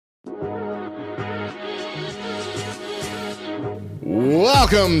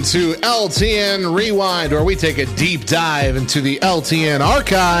Welcome to LTN Rewind, where we take a deep dive into the LTN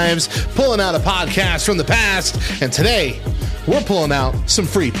archives, pulling out a podcast from the past, and today we're pulling out some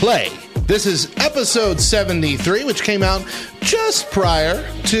free play. This is episode 73, which came out just prior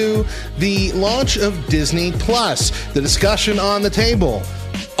to the launch of Disney Plus. The discussion on the table: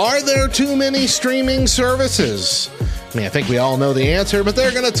 are there too many streaming services? I mean, I think we all know the answer, but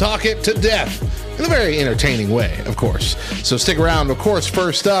they're going to talk it to death in a very entertaining way, of course. So stick around. Of course,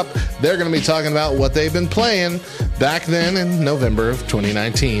 first up, they're going to be talking about what they've been playing back then in November of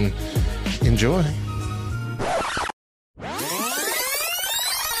 2019. Enjoy.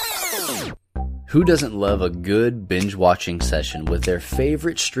 Who doesn't love a good binge-watching session with their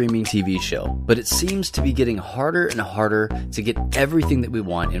favorite streaming TV show? But it seems to be getting harder and harder to get everything that we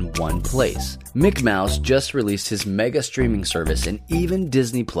want in one place. Mick Mouse just released his mega streaming service, and even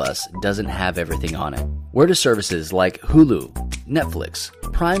Disney Plus doesn't have everything on it. Where do services like Hulu, Netflix,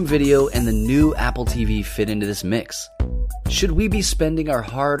 Prime Video, and the new Apple TV fit into this mix? Should we be spending our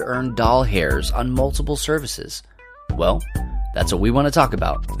hard-earned doll hairs on multiple services? Well, that's what we want to talk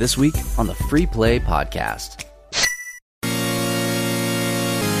about this week on the Free Play Podcast.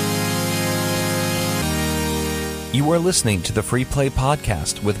 You are listening to the Free Play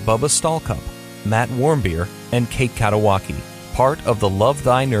Podcast with Bubba Stallcup, Matt Warmbier, and Kate Katawaki, part of the Love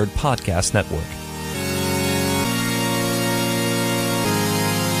Thy Nerd Podcast Network.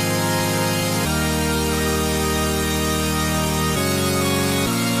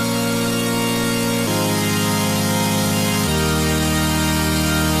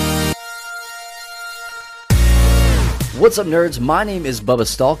 What's up, nerds? My name is Bubba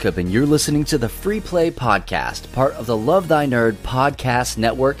Stallcup, and you're listening to the Free Play Podcast, part of the Love Thy Nerd Podcast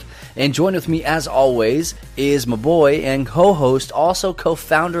Network. And join with me, as always, is my boy and co-host, also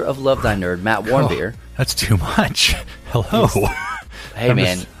co-founder of Love Thy Nerd, Matt Warmbier. Oh, that's too much. Hello. Hey,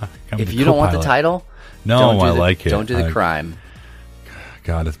 man, if you don't want the title, I like it. Don't do the crime.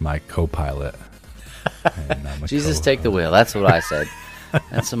 God is my co-pilot. Jesus, take the wheel. That's what I said.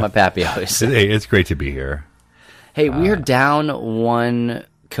 That's what my pappy always said. Hey, it's great to be here. Hey, we are down one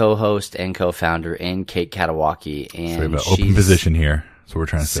co-host and co-founder in Kate Katawaki, and so we have an open position here. So we're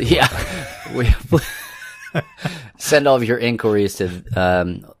trying to say, we send all of your inquiries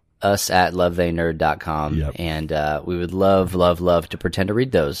to us at lovethaynerd.com, yep. And we would love to pretend to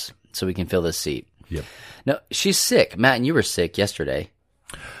read those so we can fill this seat. Yep. No, she's sick, Matt, and you were sick yesterday.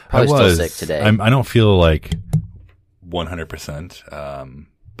 I was still sick today. I don't feel like 100%.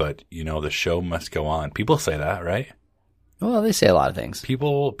 But, you know, the show must go on. People say that, right? Well, they say a lot of things.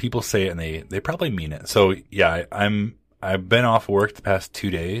 People say it, and they probably mean it. So, yeah, I've been off work the past 2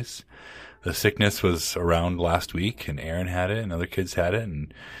 days. The sickness was around last week, and Aaron had it, and other kids had it.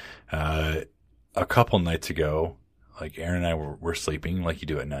 And a couple nights ago, like, Aaron and I were sleeping like you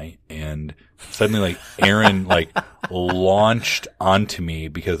do at night. And suddenly, like, Aaron, like, launched onto me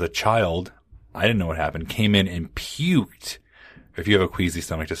because a child, I didn't know what happened, came in and puked. If you have a queasy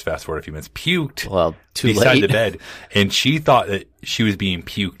stomach, just fast forward a few minutes. Puked beside the bed, and she thought that she was being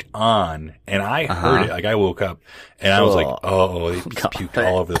puked on, and I heard it. Like, I woke up, and I was like, "Oh, they puked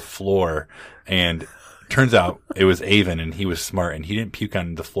all over the floor." And turns out it was Avon, and he was smart, and he didn't puke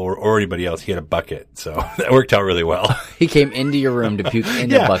on the floor or anybody else. He had a bucket, so that worked out really well. He came into your room to puke in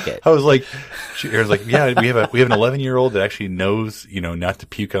the bucket. I was like, Aaron's like, "Yeah, we have an 11-year-old that actually knows, you know, not to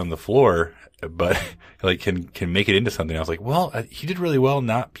puke on the floor." But like can make it into something. I was like, well, he did really well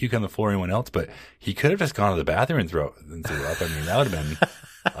not puke on the floor or anyone else, but he could have just gone to the bathroom and threw up. I mean, that would have been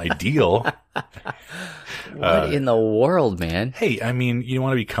ideal. What in the world, man? Hey, I mean, you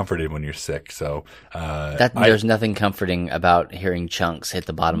want to be comforted when you're sick, so there's nothing comforting about hearing chunks hit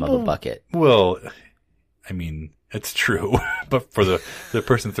the bottom of a bucket. Well, I mean, it's true, but for the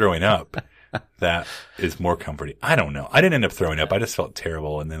person throwing up, that is more comforting. I don't know. I didn't end up throwing up. I just felt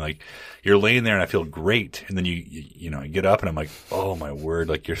terrible. And then, like, you're laying there and I feel great. And then you know, you get up and I'm like, oh my word,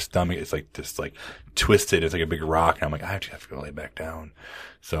 like your stomach is like just like twisted. It's like a big rock. And I'm like, I actually have to go lay back down.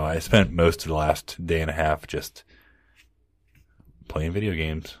 So I spent most of the last day and a half just playing video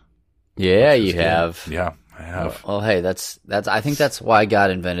games. Yeah, you have. Yeah, I have. Well, hey, that's, I think that's why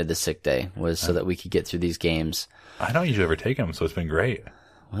God invented the sick day, was so that we could get through these games. I don't usually ever take them, so it's been great.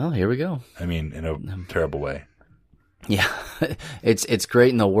 Well, here we go. I mean, in a terrible way. Yeah, it's great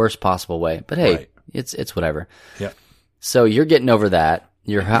in the worst possible way. But hey, right. it's whatever. Yeah. So you're getting over that.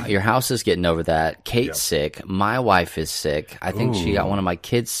 Your house is getting over that. Kate's sick. My wife is sick. I think she got one of my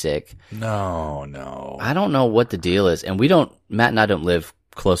kids sick. No. I don't know what the deal is, and Matt and I don't live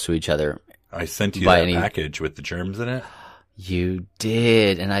close to each other. I sent you that package with the germs in it. You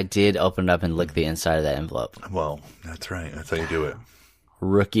did, and I did open it up and lick the inside of that envelope. Well, that's right. That's how you do it.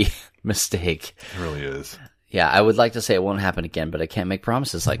 Rookie mistake. It really is. Yeah, I would like to say it won't happen again, but I can't make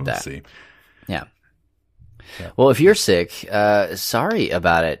promises like We'll that. see. Yeah. Well, if you're sick, sorry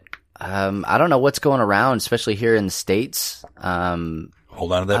about it. I don't know what's going around, especially here in the States. Hold on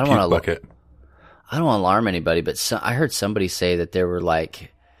to that I don't puke wanna bucket. I don't want to alarm anybody, but I heard somebody say that there were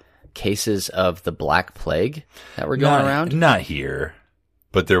like cases of the Black Plague that were going around. Not here,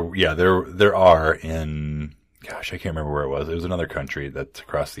 but there are in. Gosh, I can't remember where it was. It was another country that's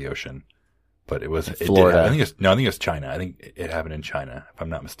across the ocean, but it was Florida. I think it's China. I think it happened in China, if I'm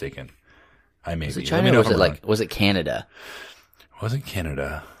not mistaken. I may Was be. it China or was it Canada? It wasn't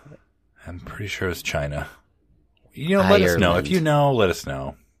Canada. I'm pretty sure it's China. Let us know. If you know, let us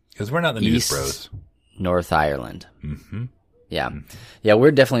know. Because we're not the news bros. North Ireland. Mm-hmm. Yeah. Yeah,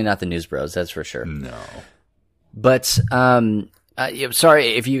 we're definitely not the news bros, that's for sure. No. But, sorry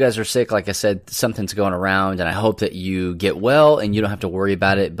if you guys are sick. Like I said, something's going around, and I hope that you get well and you don't have to worry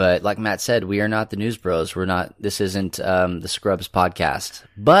about it. But like Matt said, we are not the news bros. This isn't the Scrubs podcast.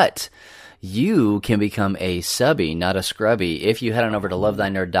 But you can become a subby, not a scrubby, if you head on over to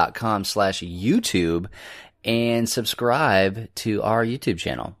lovethynerd.com/YouTube and subscribe to our YouTube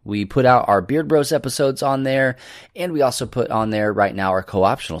channel. We put out our Beard Bros episodes on there, and we also put on there right now our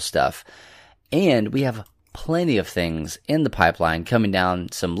co-optional stuff. And we have plenty of things in the pipeline coming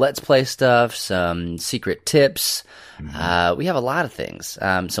down, some Let's Play stuff, some secret tips. Mm-hmm. We have a lot of things,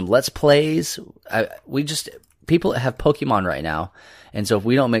 some Let's Plays. People have Pokemon right now. And so if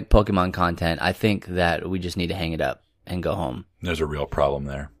we don't make Pokemon content, I think that we just need to hang it up and go home. There's a real problem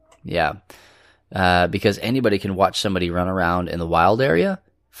there. Yeah. Because anybody can watch somebody run around in the wild area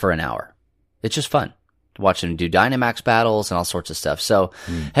for an hour. It's just fun to watch them do Dynamax battles and all sorts of stuff. So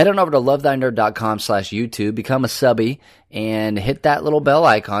head on over to lovethynerd.com/YouTube, become a subby, and hit that little bell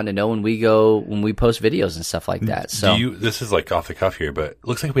icon to know when we post videos and stuff like that. So this is like off the cuff here, but it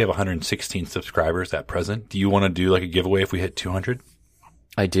looks like we have 116 subscribers at present. Do you want to do like a giveaway if we hit 200?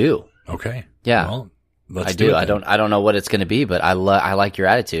 I do. Okay. Yeah. Well, let's I do. It I don't know what it's going to be, but I like your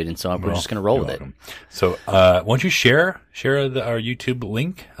attitude, and so we're just going to roll with welcome. So, why don't you share our YouTube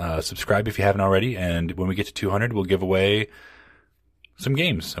link, subscribe if you haven't already, and when we get to 200, we'll give away some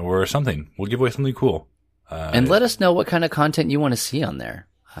games or something. We'll give away something cool. And let us know what kind of content you want to see on there.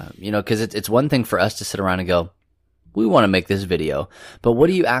 Because it's one thing for us to sit around and go, we want to make this video, but what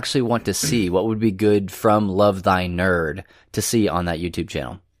do you actually want to see? What would be good from Love Thy Nerd to see on that YouTube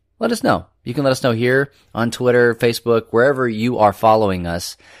channel? Let us know. You can let us know here on Twitter, Facebook, wherever you are following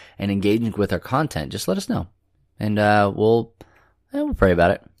us and engaging with our content. Just let us know, and we'll pray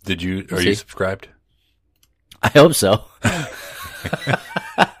about it. Are you subscribed? I hope so.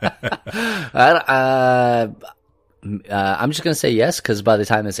 I'm just going to say yes, because by the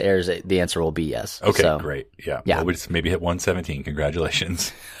time this airs, the answer will be yes. Okay, so, great. Yeah. Yeah. Well, we just maybe hit 117.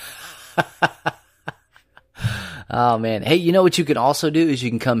 Congratulations. Oh, man. Hey, you know what you can also do is you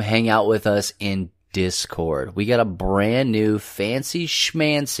can come hang out with us in Discord. We got a brand new fancy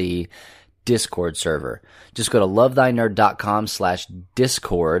schmancy Discord server. Just go to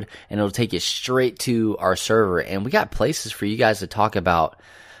lovethynerd.com/Discord and it'll take you straight to our server. And we got places for you guys to talk about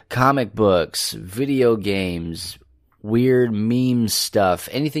comic books, video games, weird meme stuff,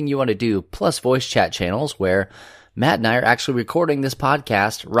 anything you want to do, plus voice chat channels where Matt and I are actually recording this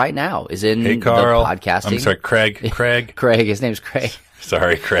podcast right now. Is in Hey, Carl. the podcasting. I'm sorry, Craig. Craig. His name's Craig.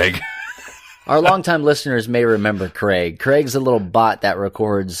 Sorry, Craig. Our longtime listeners may remember Craig. Craig's a little bot that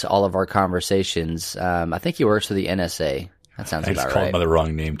records all of our conversations. I think he works for the NSA. That sounds I about just called right. him by the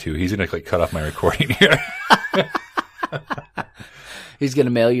wrong name too. He's gonna cut off my recording here. He's going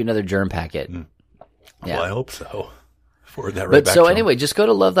to mail you another germ packet. Yeah. Well, I hope so. Forward that right But back so to him. anyway, just go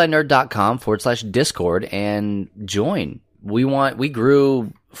to lovethynerd.com/Discord and join. We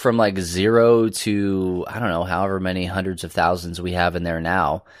grew from like 0 to, I don't know, however many hundreds of thousands we have in there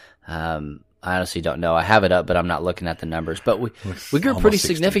now. I honestly don't know. I have it up, but I'm not looking at the numbers. But we grew pretty Almost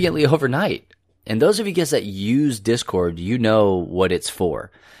 60. significantly overnight. And those of you guys that use Discord, you know what it's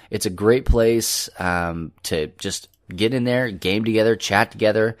for. It's a great place to just get in there, game together, chat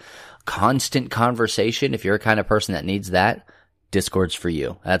together, constant conversation. If you're a kind of person that needs that, Discord's for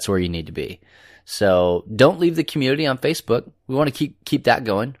you. That's where you need to be. So don't leave the community on Facebook. We want to keep that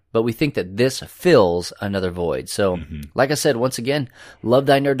going, but we think that this fills another void. So like I said, once again,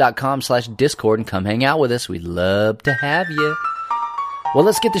 lovethynerd.com/Discord and come hang out with us. We'd love to have you. Well,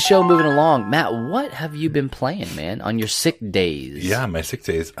 let's get the show moving along. Matt, what have you been playing, man, on your sick days? Yeah, my sick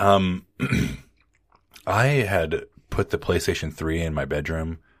days. I had put the PlayStation 3 in my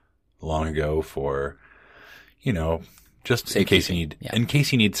bedroom long ago for, just in case you Safekeeping, need, in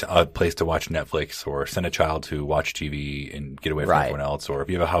case you need a place to watch Netflix or send a child to watch TV and get away from Right. everyone else, or if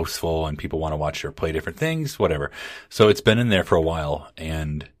you have a house full and people want to watch or play different things, whatever. So it's been in there for a while,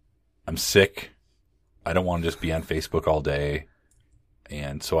 and I'm sick. I don't want to just be on Facebook all day,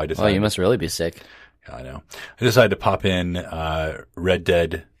 and so I decided. Well, you must really be sick. I know. I decided to pop in Red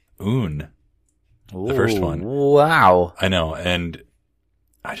Dead Un, the first one. Wow. I know, and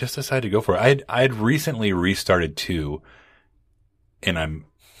I just decided to go for it. I'd recently restarted 2, and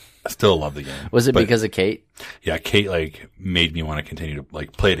I still love the game. Was it But, because of Kate? yeah, Kate like made me want to continue to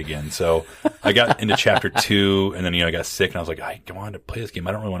like play it again. So I got into chapter 2, and then I got sick, and I was like, I wanted to play this game.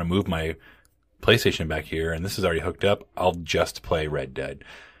 I don't really want to move my PlayStation back here, and this is already hooked up. I'll just play Red Dead.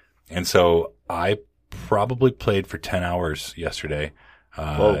 And so I probably played for 10 hours yesterday.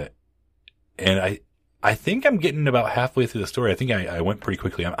 Whoa. And I think I'm getting about halfway through the story. I think I went pretty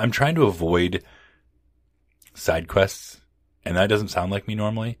quickly. I'm trying to avoid side quests, and that doesn't sound like me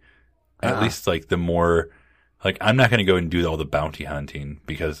normally. At least like the more, like I'm not going to go and do all the bounty hunting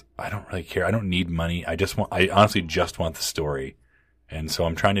because I don't really care. I don't need money. I honestly just want the story. And so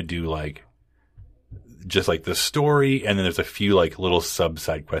I'm trying to do like, just like the story, and then there's a few like little sub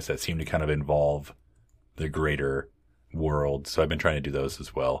side quests that seem to kind of involve the greater world. So I've been trying to do those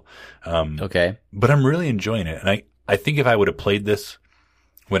as well. Okay. But I'm really enjoying it. And I think if I would have played this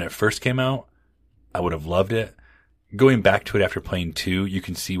when it first came out, I would have loved it. Going back to it after playing 2, you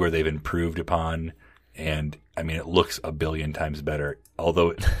can see where they've improved upon. And I mean, it looks a billion times better.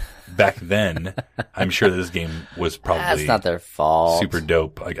 Although back then, I'm sure that this game was probably That's not their fault. super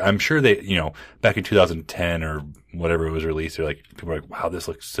dope. Like I'm sure they, back in 2010 or whatever it was released, they're like, people were like, wow, this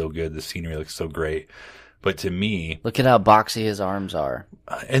looks so good. The scenery looks so great. But to me, Look at how boxy his arms are.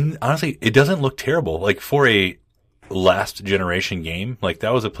 and honestly, it doesn't look terrible. Like for a last generation game, like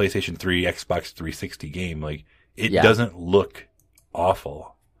that was a PlayStation 3, Xbox 360 game. Like it doesn't look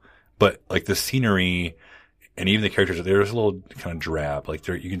awful, but like the scenery and even the characters, they're just a little kind of drab. Like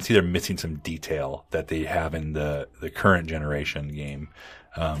you can see they're missing some detail that they have in the current generation game.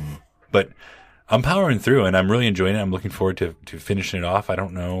 But I'm powering through and I'm really enjoying it. I'm looking forward to finishing it off. I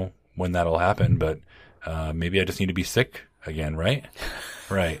don't know when that'll happen, but maybe I just need to be sick again, right?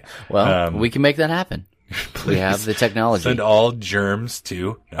 Right. Well, we can make that happen. We have the technology. Send all germs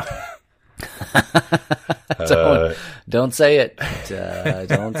to. No. Don't say it.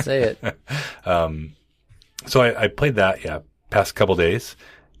 Don't say it. So I played that, past couple days,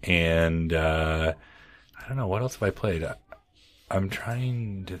 and I don't know what else have I played. I'm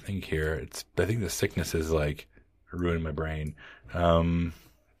trying to think here. I think the sickness is like ruining my brain.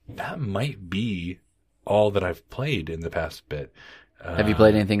 That might be all that I've played in the past bit. Have you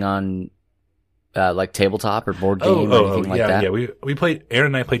played anything on like tabletop or board game or anything like that? Yeah, we played. Aaron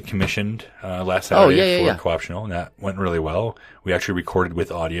and I played Commissioned last Saturday for Co-optional, and that went really well. We actually recorded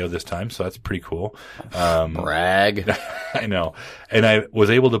with audio this time, so that's pretty cool. Brag. I know, and I was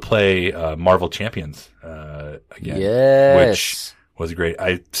able to play Marvel Champions again, Yes. which was great.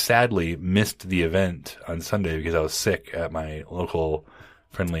 I sadly missed the event on Sunday because I was sick at my local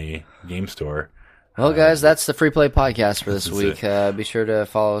friendly game store. Well, guys, that's the Free Play Podcast for this That's week. Be sure to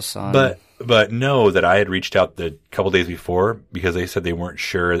follow us on. But know that I had reached out the couple days before because they said they weren't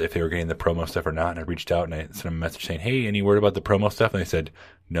sure if they were getting the promo stuff or not. And I reached out and I sent them a message saying, "Hey, any word about the promo stuff?" And they said,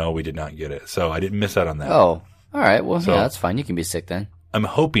 "No, we did not get it." So I didn't miss out on that. Oh, all right. Well, So- yeah, that's fine. You can be sick then. I'm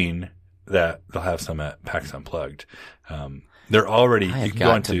hoping that they'll have some at PAX Unplugged. They're already. I You have can go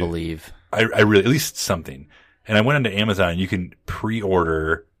got onto. to believe. I really at least something. And I went onto Amazon. You can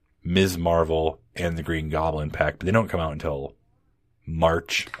pre-order Ms. Marvel and the Green Goblin pack, but they don't come out until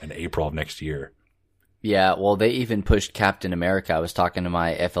March and April of next year. Yeah, well, they even pushed Captain America. I was talking to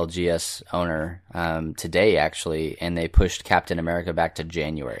my FLGS owner today, actually, and they pushed Captain America back to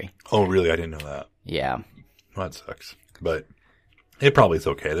January. Oh, really? I didn't know that. Yeah. Well, that sucks, but it probably is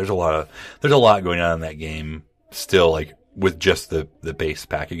okay. There's a lot going on in that game still. Like with just the base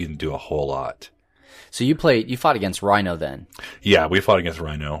pack, you can do a whole lot. So you fought against Rhino then? Yeah, we fought against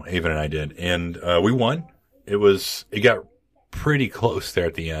Rhino. Avon and I did, and we won. It got pretty close there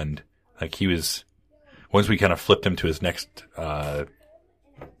at the end. Like once we kind of flipped him to his next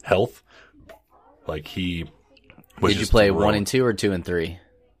health. Like he was. Did you play 1 and 2 or 2 and 3?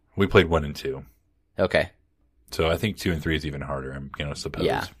 We played 1 and 2. Okay. So I think 2 and 3 is even harder. I'm gonna suppose.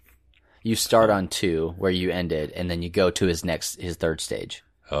 Yeah. You start on 2 where you ended, and then you go to his third stage.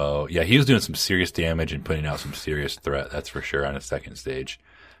 Oh, yeah, he was doing some serious damage and putting out some serious threat, that's for sure, on his second stage,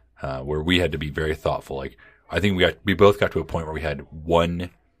 where we had to be very thoughtful. Like, I think we both got to a point where we had 1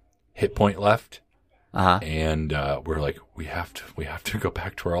 hit point left, Uh-huh. and we're like, we have to go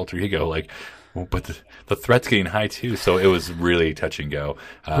back to our alter ego. Like, Well, but the threat's getting high too, so it was really touch and go.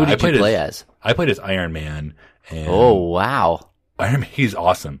 Who did you play as? I played as Iron Man. And oh, wow. Iron Man, he's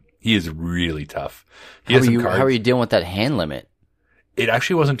awesome. He is really tough. How are you dealing with that hand limit? It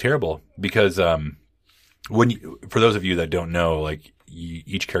actually wasn't terrible because for those of you that don't know, like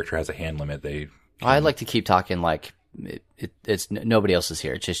each character has a hand limit. I'd like to keep talking like it's nobody else is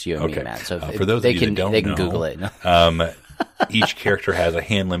here. It's just you and me, Matt. So for those of you that don't know, they can Google it. Each character has a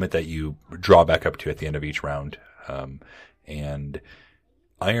hand limit that you draw back up to at the end of each round. And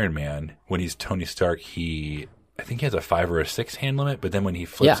Iron Man, when he's Tony Stark, I think he has a 5 or a 6 hand limit, but then when he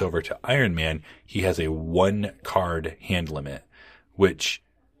flips over to Iron Man, he has a 1 card hand limit, which,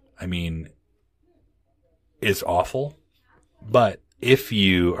 I mean, is awful. But if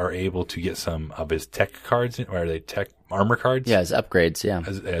you are able to get some of his tech cards, or are they tech armor cards? Yeah, as upgrades, yeah.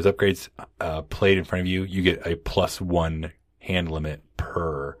 As upgrades played in front of you, you get a +1 hand limit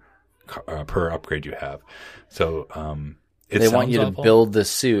per upgrade you have. So, they want you to build the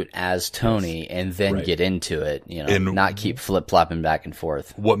suit as Tony and then get into it, and not keep flip-flopping back and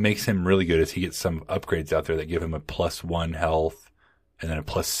forth. What makes him really good is he gets some upgrades out there that give him a +1 health and then a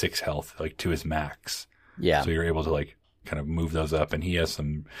 +6 health, like to his max. Yeah. So you're able to like kind of move those up, and he's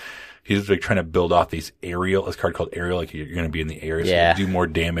like trying to build off this card called Aerial, like you're going to be in the air, so you do more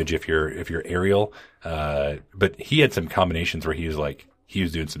damage if you're aerial. But he had some combinations where he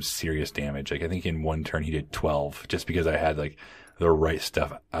was doing some serious damage. Like I think in one turn he did 12 just because I had like the right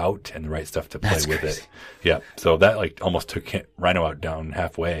stuff out and the right stuff to play with crazy. it. Yeah. So that like almost took Rhino out down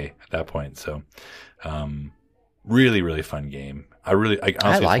halfway at that point. So, really, really fun game. Honestly, it's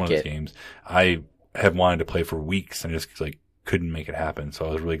one of those games I have wanted to play for weeks and just like couldn't make it happen. So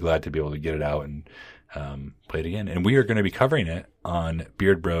I was really glad to be able to get it out and, play it again. And we are going to be covering it on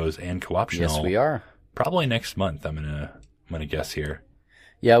Beard Bros and Co-optional. Yes, we are. Probably next month. I'm going to guess here.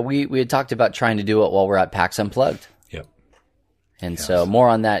 Yeah, we had talked about trying to do it while we're at PAX Unplugged. Yep. And so more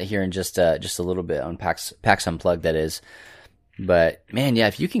on that here in just a little bit on PAX Unplugged, that is. But man, yeah,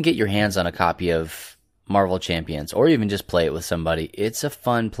 if you can get your hands on a copy of Marvel Champions or even just play it with somebody, it's a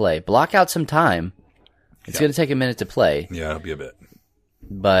fun play. Block out some time. It's going to take a minute to play. Yeah, it'll be a bit.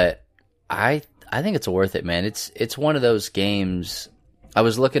 But I think it's worth it, man. It's one of those games. I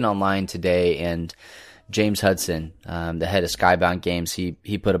was looking online today, and James Hudson, the head of Skybound Games,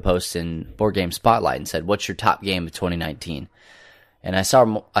 he put a post in Board Game Spotlight and said, "What's your top game of 2019?" And I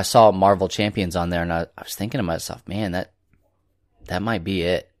saw Marvel Champions on there, and I was thinking to myself, man, that might be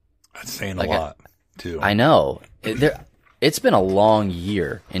it. That's saying a lot too. I know. It's been a long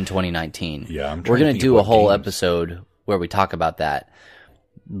year in 2019. Yeah, we're gonna do a whole episode where we talk about that,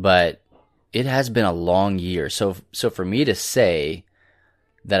 but it has been a long year. So for me to say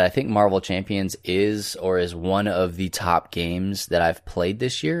that I think Marvel Champions is one of the top games that I've played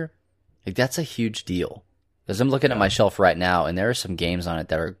this year, like that's a huge deal. Because I'm looking at my shelf right now, and there are some games on it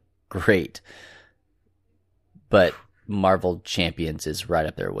that are great, but Marvel Champions is right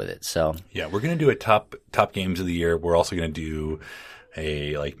up there with it. So yeah, we're gonna do a top games of the year. We're also gonna do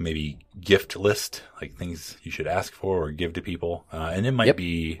a like maybe gift list, like things you should ask for or give to people, and it might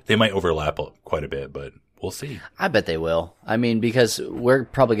they might overlap quite a bit, but we'll see. I bet they will. I mean, because we're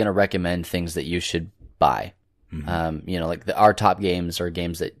probably going to recommend things that you should buy. Mm-hmm. Like our top games are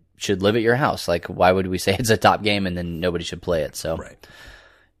games that should live at your house. Like, why would we say it's a top game and then nobody should play it? So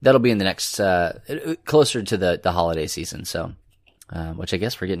that'll be in the next, closer to the holiday season. So, which I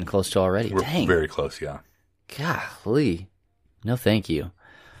guess we're getting close to already. We're Dang. very close, yeah. Golly. No, thank you.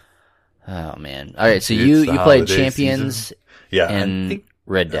 Oh, man. All right. So you played Champions and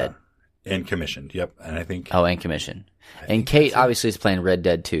Red Dead. And commissioned, yep. And I think... Oh, and commissioned. And Kate obviously is playing Red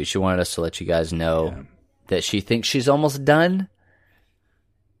Dead too. She wanted us to let you guys know that she thinks she's almost done.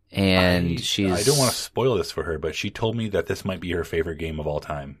 And I don't want to spoil this for her, but she told me that this might be her favorite game of all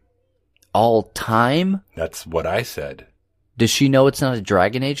time. All time? That's what I said. Does she know it's not a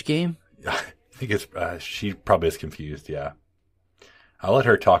Dragon Age game? I think it's... she probably is confused, yeah. I'll let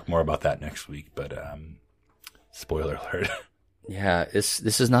her talk more about that next week, but spoiler alert. Yeah, this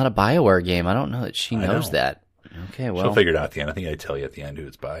is not a BioWare game. I don't know that she knows that. Okay, well. She'll figure it out at the end. I think I tell you at the end who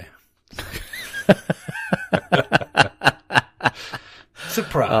it's by.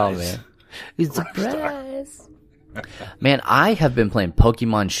 Surprise. Oh, man. Surprise. Man, I have been playing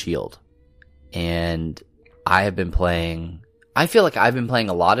Pokemon Shield. And I have been playing... I feel like I've been playing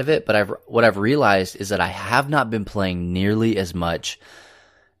a lot of it, but what I've realized is that I have not been playing nearly as much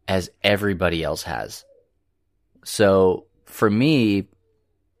as everybody else has. So... for me,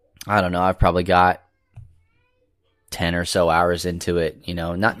 I don't know, I've probably got 10 or so hours into it,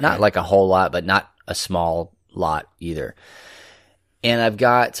 not like a whole lot, but not a small lot either. And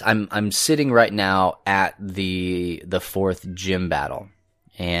I'm sitting right now at the fourth gym battle.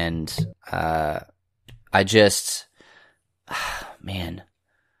 And, man,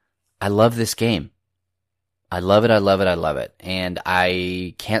 I love this game. I love it. And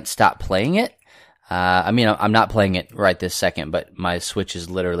I can't stop playing it. I'm not playing it right this second, but my Switch is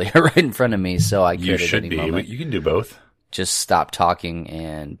literally right in front of me, so I could You at should any be. moment You can do both. just stop talking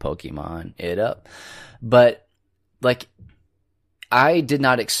and Pokemon it up. But, like, I did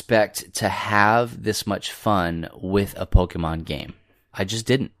not expect to have this much fun with a Pokemon game. I just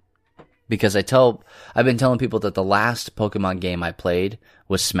didn't. Because I've been telling people that the last Pokemon game I played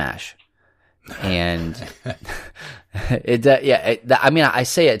was Smash. And I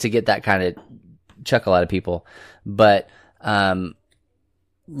say it to get that kind of chuckle out of people, but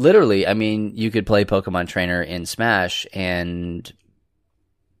literally, I mean, you could play Pokemon Trainer in Smash, and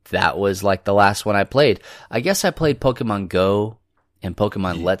that was like the last one I played. I guess I played Pokemon Go and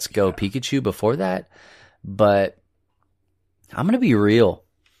Pokemon Let's Go Pikachu before that, but I'm gonna be real.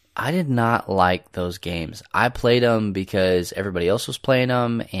 I did not like those games. I played them because everybody else was playing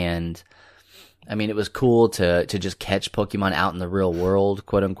them, and I mean, it was cool to just catch Pokemon out in the real world,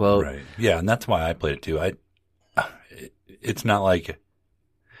 quote unquote. Right. Yeah, and that's why I played it too. It's not like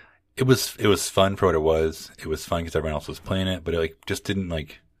it was fun for what it was. It was fun because everyone else was playing it, but it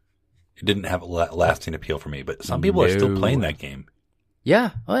it didn't have a lasting appeal for me. But some people are still playing that game.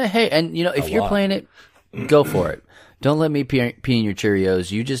 Yeah. Well, hey, and if you're playing it, go for it. Don't let me pee in your Cheerios.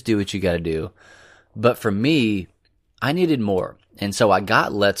 You just do what you got to do. But for me, I needed more. And so I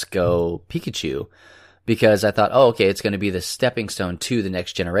got Let's Go Pikachu because I thought, oh, okay, it's going to be the stepping stone to the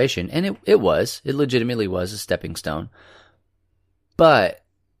next generation. And it was. It legitimately was a stepping stone. But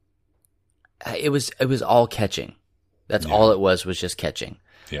it was all catching. That's all it was just catching.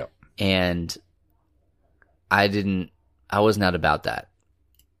 Yeah. And I was not about that.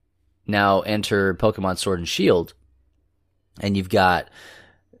 Now enter Pokemon Sword and Shield. And you've got,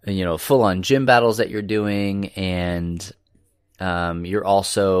 full on gym battles that you're doing, and you're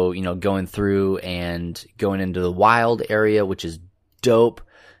also, going through and going into the wild area, which is dope.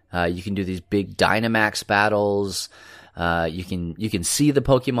 You can do these big Dynamax battles. You can see the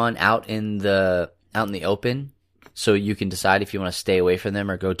Pokemon out in the open, so you can decide if you want to stay away from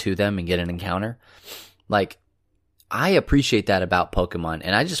them or go to them and get an encounter. Like, I appreciate that about Pokemon,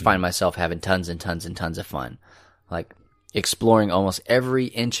 and I just find myself having tons and tons and tons of fun. Like, exploring almost every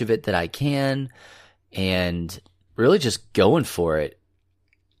inch of it that I can, and really just going for it.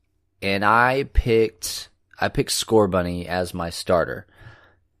 And I picked Scorbunny as my starter,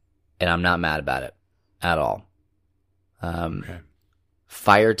 and I'm not mad about it at all. Okay.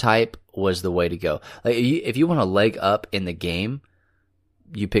 Fire type was the way to go. Like, if you want a leg up in the game,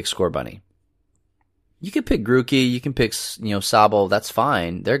 you pick Scorbunny. You can pick Grookey, you can pick Sobble. That's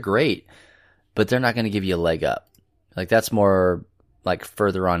fine. They're great, but they're not going to give you a leg up. Like, that's more like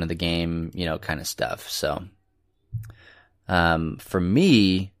further on in the game, kind of stuff. So, for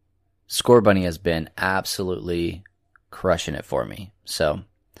me, Scorbunny has been absolutely crushing it for me. So,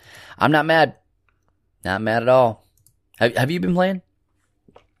 I'm not mad. Not mad at all. Have you been playing?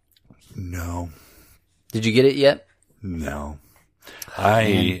 No. Did you get it yet? No.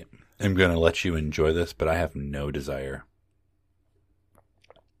 I am going to let you enjoy this, but I have no desire.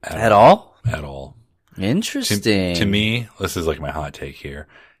 At all? At all. Interesting. To me, this is like my hot take here.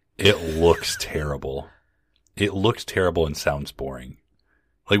 It looks terrible. It looks terrible and sounds boring.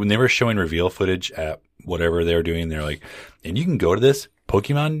 Like, when they were showing reveal footage at whatever they were doing, they're like, and you can go to this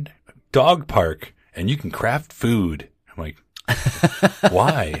Pokemon dog park and you can craft food. I'm like,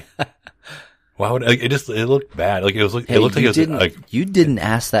 why? Why would it looked bad? Like, it looked like it was like, you didn't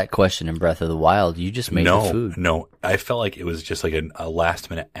ask that question in Breath of the Wild. You just made the food. No, I felt like it was just like a last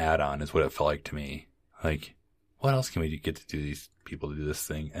minute add-on is what it felt like to me. Like, what else can we get to do these people to do this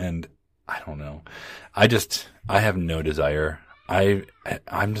thing? And I don't know. I have no desire. I'm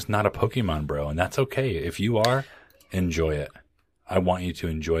just not a Pokemon bro, and that's okay. If you are, enjoy it. I want you to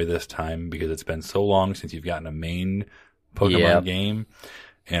enjoy this time because it's been so long since you've gotten a main Pokemon game,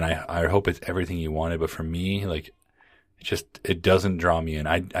 and I hope it's everything you wanted. But for me, like, it doesn't draw me in.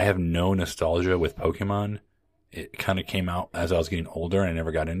 I have no nostalgia with Pokemon. It kind of came out as I was getting older, and I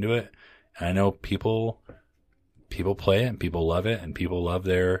never got into it. And I know people play it, and people love it, and people love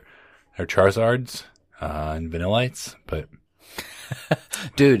their Charizards and Vanillites, but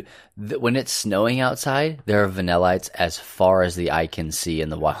dude, when it's snowing outside, there are Vanillites as far as the eye can see in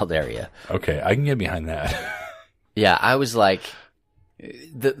the wild area. Okay, I can get behind that. Yeah, I was like,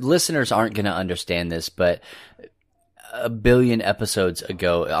 the listeners aren't going to understand this, but a billion episodes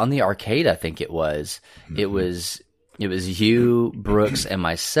ago on the arcade, I think it was It was you, Brooks, and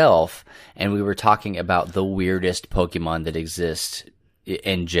myself, and we were talking about the weirdest Pokemon that exists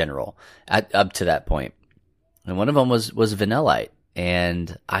in general up to that point. And one of them was Vanillite,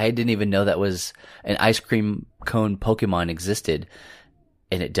 and I didn't even know that was an ice cream cone Pokemon existed,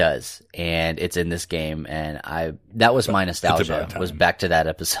 and it does, and it's in this game, and that was my nostalgia, was back to that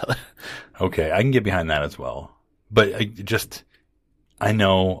episode. Okay, I can get behind that as well. But I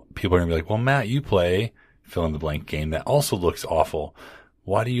know people are going to be like, well, Matt, you play fill in the blank game that also looks awful.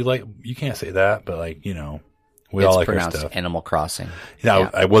 Why do you like, you can't say that, but like, we all like our stuff. Animal Crossing. Yeah.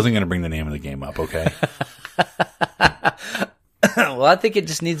 I wasn't going to bring the name of the game up. Okay. Well, I think it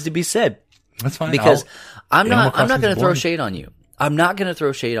just needs to be said. That's fine. Because I'm not going to throw shade on you. I'm not going to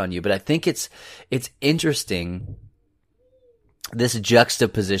throw shade on you, but I think it's interesting, this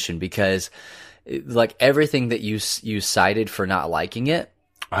juxtaposition, because like everything that you cited for not liking it,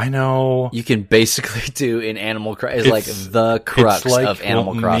 I know, you can basically do in Animal Crossing. It's like the crux of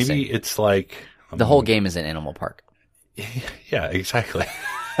Animal Crossing. Maybe it's like the whole game is an Animal Park. Yeah, exactly.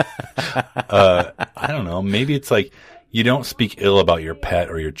 I don't know. Maybe it's like you don't speak ill about your pet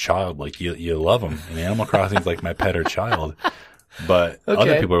or your child. Like you love them. And Animal Crossing is like my pet or child. But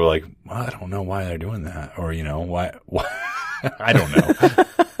other people are like, well, I don't know why they're doing that, or why I don't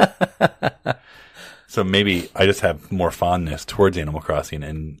know. So maybe I just have more fondness towards Animal Crossing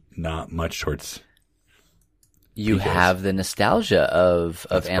and not much towards. You have the nostalgia of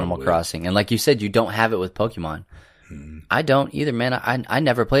Animal Crossing, and like you said, you don't have it with Pokemon. I don't either, man. I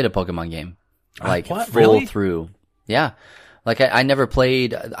never played a Pokemon game, like full through. Yeah, like I never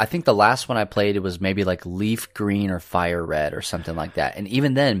played. I think the last one I played, it was maybe like Leaf Green or Fire Red or something like that, and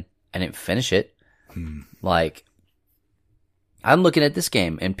even then, I didn't finish it. Like, I'm looking at this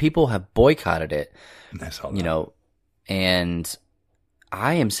game, and people have boycotted it. And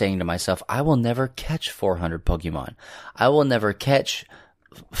I am saying to myself, I will never catch 400 Pokemon. I will never catch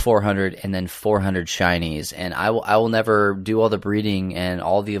 400 and then 400 shinies, and I will never do all the breeding and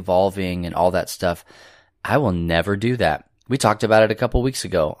all the evolving and all that stuff. I will never do that. We talked about it a couple weeks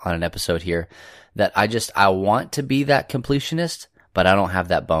ago on an episode here, that I want to be that completionist, but I don't have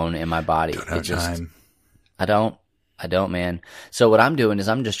that bone in my body. Time. I don't, man. So what I'm doing is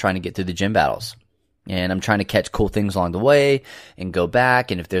I'm just trying to get through the gym battles. And I'm trying to catch cool things along the way and go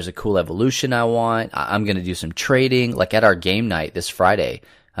back. And if there's a cool evolution I want, I'm going to do some trading. Like at our game night this Friday,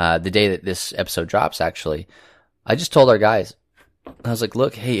 the day that this episode drops, actually, I just told our guys, I was like,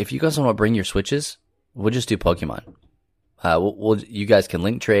 look, hey, if you guys want to bring your Switches, we'll just do Pokemon. You guys can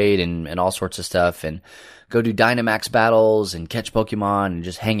link trade and all sorts of stuff and go do Dynamax battles and catch Pokemon and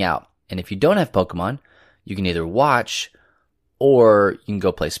just hang out. And if you don't have Pokemon, you can either watch or you can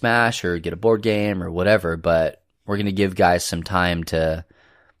go play Smash or get a board game or whatever, but we're going to give guys some time to,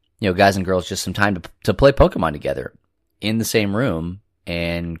 guys and girls, just some time to play Pokemon together in the same room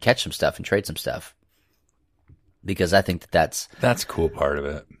and catch some stuff and trade some stuff. Because I think that's the cool part of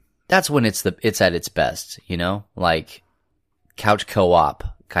it. That's when it's at its best, like couch co-op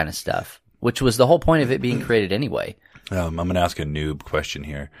kind of stuff, which was the whole point of it being created anyway. I'm going to ask a noob question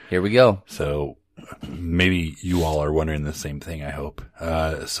here. Here we go. So maybe you all are wondering the same thing, I hope.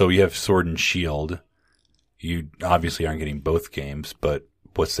 So you have Sword and Shield. You obviously aren't getting both games, but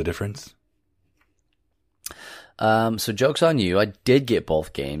what's the difference? So joke's on you. I did get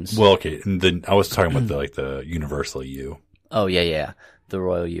both games. Well, okay. And then I was talking about the Universal U. Oh, yeah. The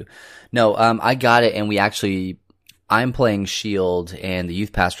Royal U. No, I got it, and I'm playing Shield, and the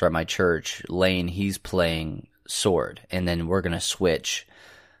youth pastor at my church, Lane, he's playing Sword, and then we're going to switch.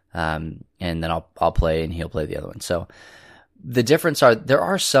 And then I'll play and he'll play the other one. So the difference there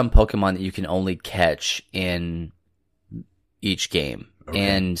are some Pokemon that you can only catch in each game. Okay.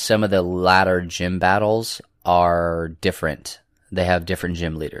 And some of the latter gym battles are different. They have different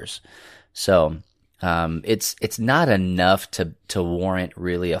gym leaders. So, it's not enough to warrant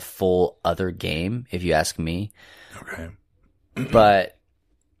really a full other game, if you ask me. Okay. But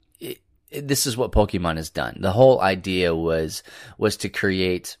this is what Pokemon has done. The whole idea was to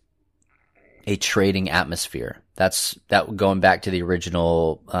create a trading atmosphere. That going back to the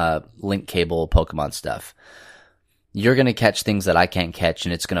original link cable Pokemon stuff. You're going to catch things that I can't catch,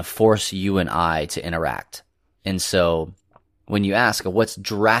 and it's going to force you and I to interact. And so when you ask what's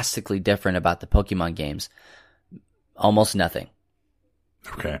drastically different about the Pokemon games, almost nothing.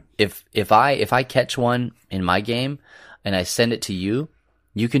 Okay. If I catch one in my game and I send it to you,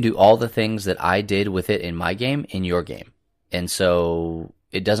 you can do all the things that I did with it in my game in your game. And so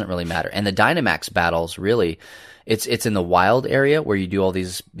it doesn't really matter. And the Dynamax battles, really, it's in the wild area where you do all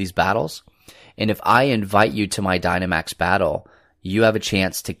these battles. And if I invite you to my Dynamax battle, you have a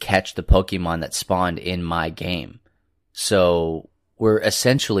chance to catch the Pokemon that spawned in my game. So we're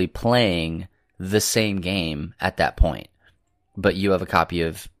essentially playing the same game at that point, but you have a copy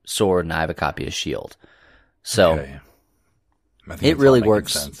of Sword and I have a copy of Shield. So Okay. I think it it's all really making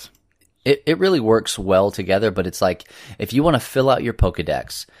works. sense. It really works well together, but it's like if you want to fill out your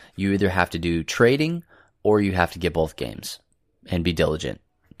Pokedex, you either have to do trading or you have to get both games and be diligent.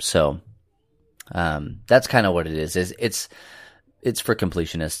 So that's kind of what it is. It's for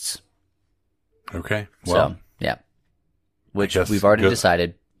completionists. Okay. Well, So yeah, which guess we've already good-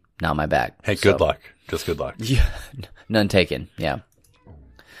 decided. Not my bag. hey, So, good luck. Just good luck. Yeah, none taken. Yeah.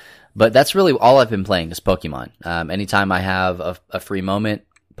 But that's really all I've been playing is Pokemon. Anytime I have a free moment,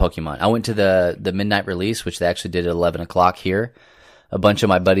 Pokemon. I went to the midnight release, which they actually did at 11 o'clock here. A bunch of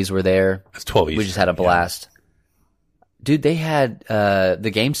my buddies were there. It's 12 Eastern. We just had a blast. Dude, they had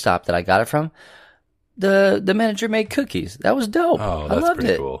the GameStop that I got it from. The manager made cookies. That was dope. Oh, I that's loved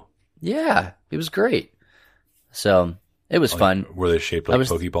pretty it. cool. Yeah, it was great. So it was fun. Were they shaped like was-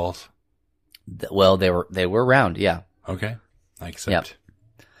 Pokeballs? Well, they were round, yeah. Okay. I accept.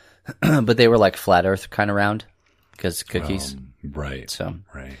 But they were like flat Earth kind of round because cookies. Right. So,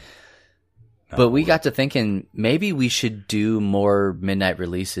 Right. but we got to thinking maybe we should do more midnight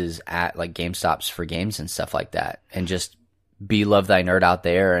releases at like GameStops for games and stuff like that, and just be Love Thy Nerd out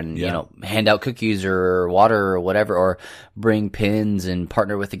there and Yeah. hand out cookies or water or whatever, or bring pins and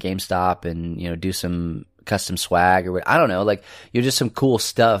partner with the GameStop and do some custom swag or I don't know, like just some cool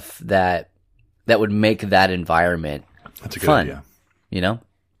stuff that would make that environment That's a good fun. idea.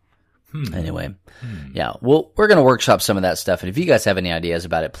 Anyway, yeah, well, we're going to workshop some of that stuff. And if you guys have any ideas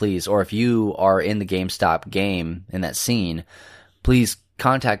about it, please, or if you are in the GameStop game in that scene, please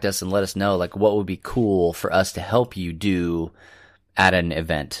contact us and let us know, like, what would be cool for us to help you do at an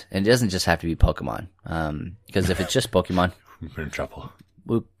event. And it doesn't just have to be Pokemon. Because if it's just Pokemon, We're in trouble.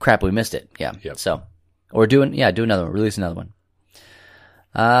 we missed it. Yeah. Yep. So, or do another one, release another one.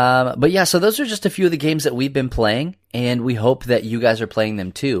 But yeah, so those are just a few of the games that we've been playing, and we hope that you guys are playing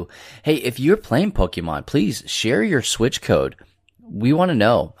them too. Hey, if you're playing Pokemon, please share your Switch code. We want to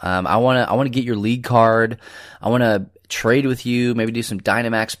know. I want to get your league card. I want to trade with you, maybe do some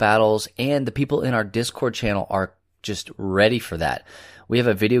Dynamax battles, and the people in our Discord channel are just ready for that. We have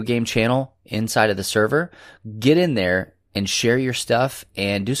a video game channel inside of the server. Get in there and share your stuff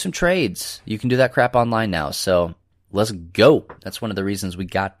and do some trades. You can do that crap online now. So let's go. That's one of the reasons we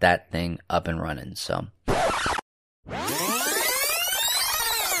got that thing up and running. So.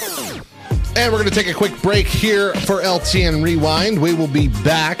 And we're going to take a quick break here for LTN Rewind. We will be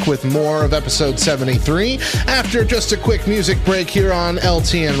back with more of episode 73 after just a quick music break here on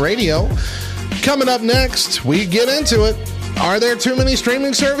LTN Radio. Coming up next, we get into it. Are there too many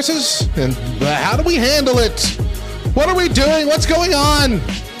streaming services? And how do we handle it? What are we doing? What's going on?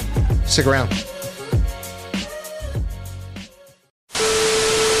 Stick around.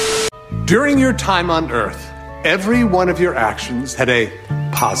 During your time on Earth, every one of your actions had a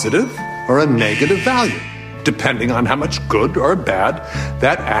positive or a negative value, depending on how much good or bad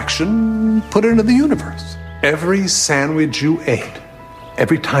that action put into the universe. Every sandwich you ate,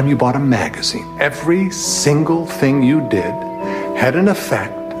 every time you bought a magazine, every single thing you did had an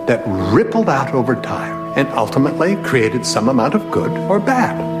effect that rippled out over time and ultimately created some amount of good or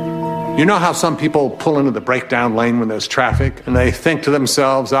bad. You know how some people pull into the breakdown lane when there's traffic and they think to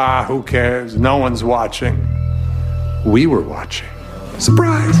themselves, who cares? No one's watching. We were watching.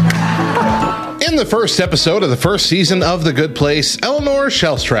 Surprise! In the first episode of the first season of The Good Place, Eleanor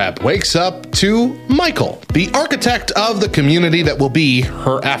Shellstrap wakes up to Michael, the architect of the community that will be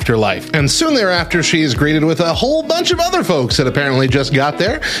her afterlife. And soon thereafter, she is greeted with a whole bunch of other folks that apparently just got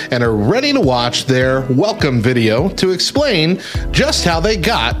there and are ready to watch their welcome video to explain just how they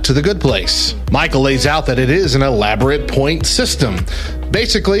got to The Good Place. Michael lays out that it is an elaborate point system,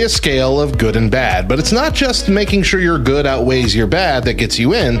 basically a scale of good and bad. But it's not just making sure your good outweighs your bad that gets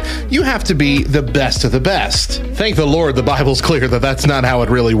you in. You have to be the best of the best. Thank the Lord the Bible's clear that that's not how it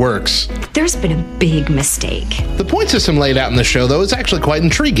really works. There's been a big mistake. The point system laid out in the show, though, is actually quite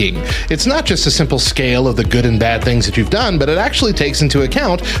intriguing. It's not just a simple scale of the good and bad things that you've done, but it actually takes into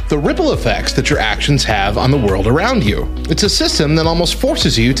account the ripple effects that your actions have on the world around you. It's a system that almost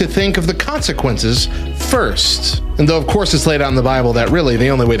forces you to think of the consequences first. And though, of course, it's laid out in the Bible that really the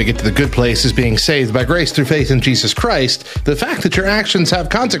only way to get to the good place is being saved by grace through faith in Jesus Christ, the fact that your actions have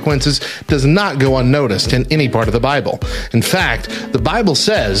consequences does not go unnoticed in any part of the Bible. In fact, the Bible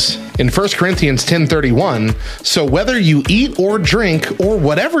says in 1 Corinthians 10:31, "So whether you eat or drink or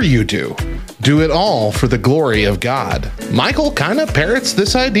whatever you do, Do it all for the glory of God. Michael kind of parrots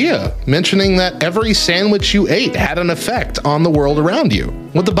this idea, mentioning that every sandwich you ate had an effect on the world around you.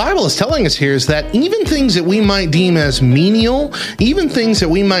 What the Bible is telling us here is that even things that we might deem as menial, even things that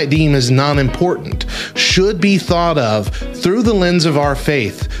we might deem as non-important, should be thought of through the lens of our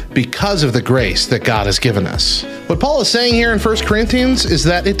faith because of the grace that God has given us. What Paul is saying here in 1 Corinthians is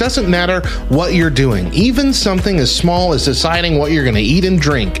that it doesn't matter what you're doing. Even something as small as deciding what you're going to eat and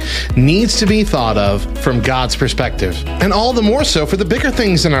drink needs to be thought of from God's perspective. And all the more so for the bigger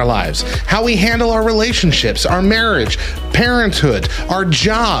things in our lives. How we handle our relationships, our marriage, parenthood, our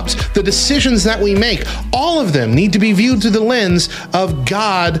jobs, the decisions that we make, all of them need to be viewed through the lens of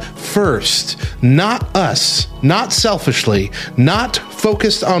God first. Not us, not selfishly, not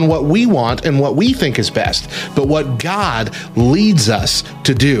focused on what we want and what we think is best, but what God leads us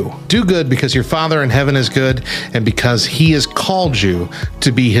to do. Do good because your Father in heaven is good and because He has called you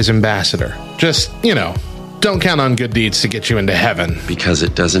to be His ambassador. Just, don't count on good deeds to get you into heaven. Because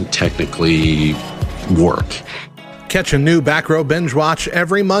it doesn't technically work. Catch a new Back Row Binge Watch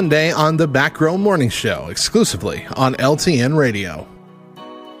every Monday on the Back Row Morning Show, exclusively on LTN Radio.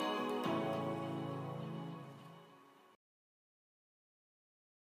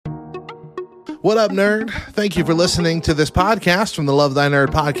 What up, nerd? Thank you for listening to this podcast from the Love Thy Nerd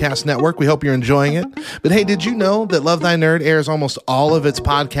Podcast Network. We hope you're enjoying it. But hey, did you know that Love Thy Nerd airs almost all of its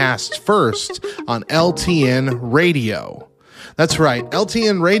podcasts first on LTN Radio? That's right.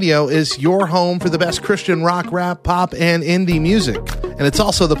 LTN Radio is your home for the best Christian rock, rap, pop, and indie music. And it's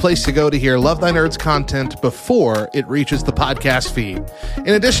also the place to go to hear Love Thy Nerd's content before it reaches the podcast feed.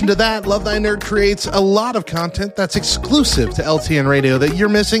 In addition to that, Love Thy Nerd creates a lot of content that's exclusive to LTN Radio that you're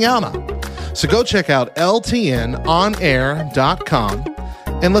missing out on. So go check out ltnonair.com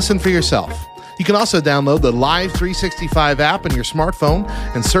and listen for yourself. You can also download the Live 365 app on your smartphone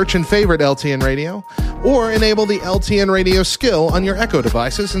and search and favorite LTN Radio, or enable the LTN Radio skill on your Echo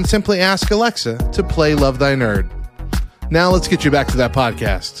devices and simply ask Alexa to play Love Thy Nerd. Now let's get you back to that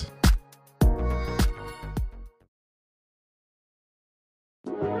podcast.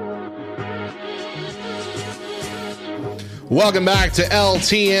 Welcome back to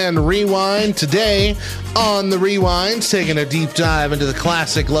LTN Rewind. Today on the Rewind, taking a deep dive into the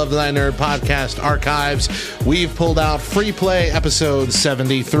classic Love Thy Nerd podcast archives, we've pulled out Free Play episode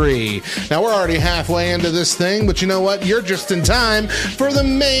 73. Now, we're already halfway into this thing, but you know what? You're just in time for the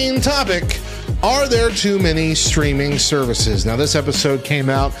main topic. Are there too many streaming services? Now, this episode came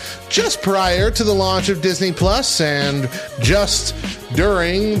out just prior to the launch of Disney Plus and just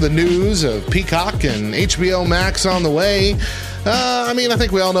during the news of Peacock and HBO Max on the way. I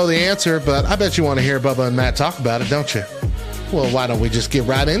think we all know the answer, but I bet you want to hear Bubba and Matt talk about it, don't you? Well, why don't we just get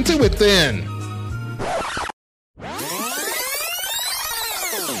right into it then?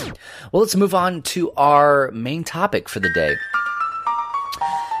 Well, let's move on to our main topic for the day.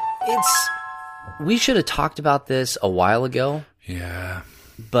 We should have talked about this a while ago. Yeah.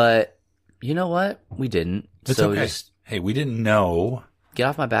 But you know what? We didn't. It's so okay. Hey, we didn't know. Get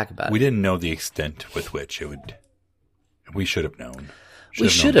off my back about it. We didn't know the extent with which it would. We should have known. We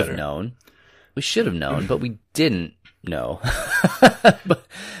should have known, but we didn't know.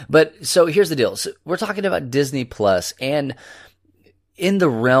 but so here's the deal. So we're talking about Disney Plus, and in the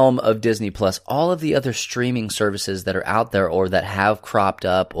realm of Disney Plus, all of the other streaming services that are out there or that have cropped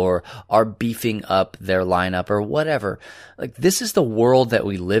up or are beefing up their lineup or whatever, like this is the world that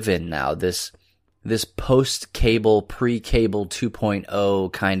we live in now. This post-cable, pre-cable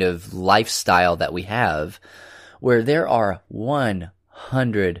 2.0 kind of lifestyle that we have, where there are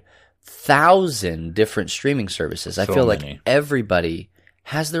 100,000 different streaming services. I feel like everybody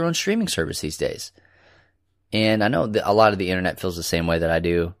has their own streaming service these days. And I know that a lot of the internet feels the same way that I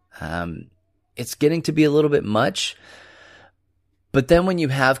do. It's getting to be a little bit much. But then when you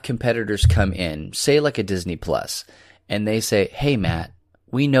have competitors come in, say like a Disney Plus, and they say, hey, Matt,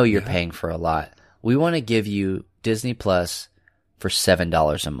 we know you're paying for a lot. We want to give you Disney Plus for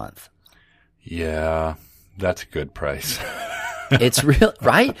 $7 a month. Yeah, that's a good price. It's real,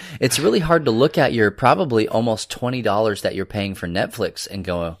 right? It's really hard to look at your probably almost $20 that you're paying for Netflix and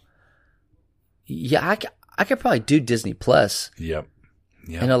go, yeah, I could probably do Disney Plus. Yep.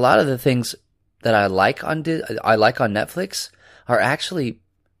 And a lot of the things that I like on Netflix are actually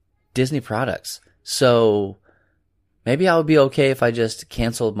Disney products. So maybe I would be okay if I just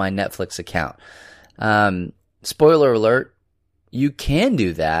canceled my Netflix account. Spoiler alert, you can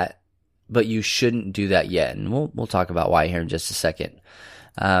do that, but you shouldn't do that yet. And we'll talk about why here in just a second.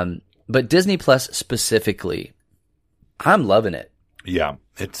 But Disney Plus specifically, I'm loving it. Yeah.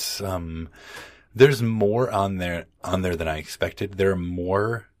 It's there's more on there than I expected. There are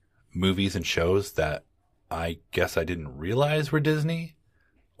more movies and shows that I guess I didn't realize were Disney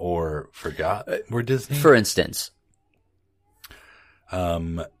or forgot were Disney. For instance,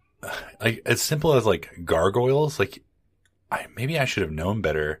 like as simple as like Gargoyles, like maybe I should have known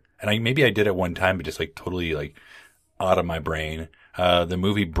better, and maybe I did at one time, but just like totally like out of my brain. The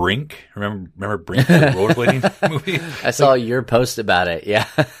movie Brink, remember Brink, the rollerblading movie? I saw your post about it. Yeah.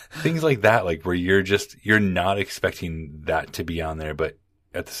 Things like that, like where you're not expecting that to be on there, but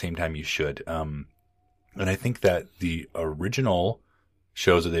at the same time you should. And I think that the original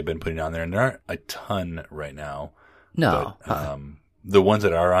shows that they've been putting on there, and there aren't a ton right now. No. But, the ones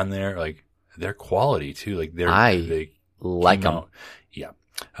that are on there, like they're quality too. Like they like them. Yeah.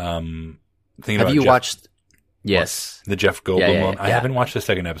 Have you watched? Yes. The Jeff Goldblum one. Yeah. I haven't watched the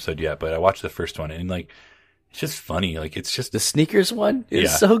second episode yet, but I watched the first one, and like, it's just funny. Like, it's just the sneakers one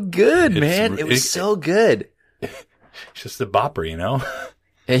is so good, man. It was so good. It's just a bopper, you know?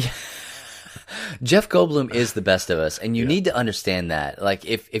 Jeff Goldblum is the best of us, and you need to understand that. Like,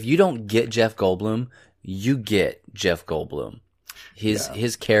 if you don't get Jeff Goldblum, you get Jeff Goldblum.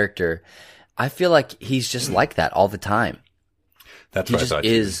 His character, I feel like he's just like that all the time. That's what I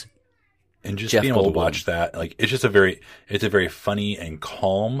thought. And just Jeff being able Goldblum. to watch that, like, it's a very funny and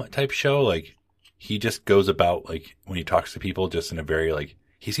calm type show. Like, he just goes about, like, when he talks to people, just in a very, like,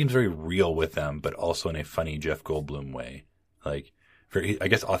 he seems very real with them, but also in a funny Jeff Goldblum way. Like, I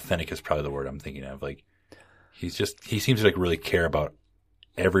guess authentic is probably the word I'm thinking of. Like, he seems to, like, really care about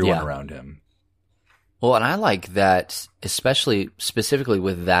everyone around him. Well, and I like that, specifically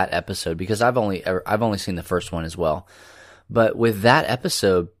with that episode, because I've only seen the first one as well. But with that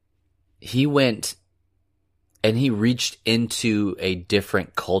episode, he went and he reached into a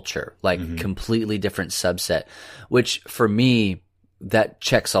different culture, like completely different subset, which for me, that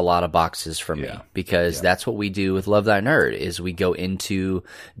checks a lot of boxes for me, because that's what we do with Love Thy Nerd, is we go into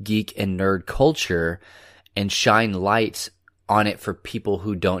geek and nerd culture and shine light on it for people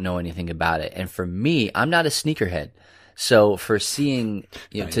who don't know anything about it. And for me, I'm not a sneakerhead. So for seeing,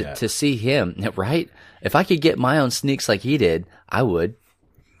 to see him, right? If I could get my own sneaks like he did, I would.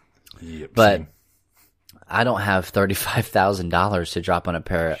 Yep, but same. I don't have $35,000 to drop on a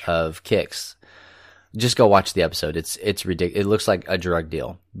pair of kicks. Just go watch the episode. It's ridiculous. It looks like a drug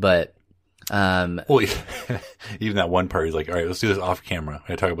deal, but, well, even that one part, he's like, all right, let's do this off camera.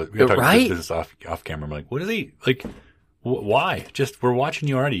 We gotta talk about this off camera. I'm like, what is he like? Why? Just, we're watching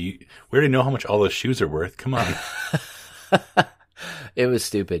you already. We already know how much all those shoes are worth. Come on. It was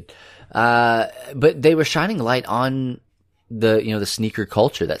stupid. But they were shining light on the sneaker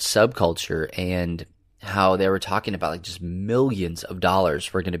culture, that subculture, and how they were talking about like just millions of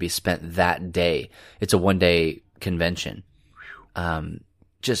dollars were going to be spent that day. It's a 1-day convention.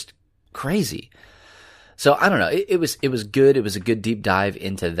 Just crazy. So I don't know. It was good. It was a good deep dive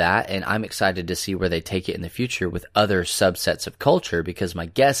into that, and I'm excited to see where they take it in the future with other subsets of culture, because my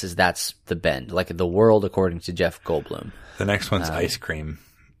guess is that's the bend, like the world according to Jeff Goldblum. The next one's ice cream.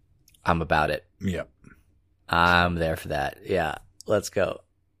 I'm about it. Yep. I'm there for that. Yeah. Let's go.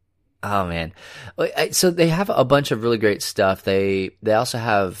 Oh man. So they have a bunch of really great stuff. They also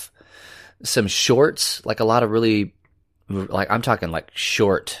have some shorts, like a lot of really, like I'm talking like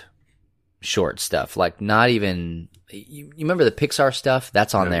short stuff, like not even, you remember the Pixar stuff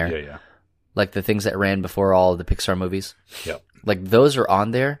that's on there? Yeah. Like the things that ran before all of the Pixar movies. Yep. Like those are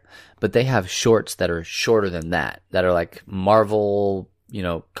on there, but they have shorts that are shorter than that are like Marvel,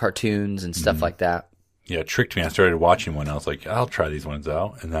 cartoons and stuff like that. Yeah, it tricked me. I started watching one. I was like, I'll try these ones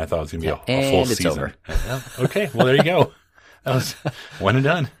out. And then I thought it was going to be a full it's season. over. Okay, well, there you go. That was one and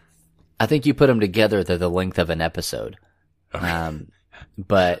done. I think you put them together, they're the length of an episode. Okay.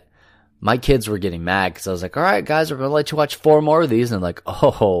 But my kids were getting mad because I was like, all right, guys, we're going to let you watch 4 more of these. And they're like,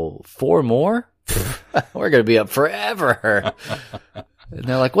 oh, 4 more? We're going to be up forever. And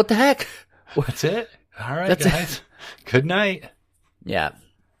they're like, what the heck? That's it? All right, guys. Good night. Yeah.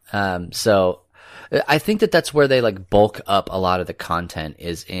 So I think that's where they like bulk up a lot of the content,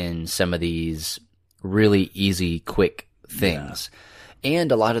 is in some of these really easy, quick things, and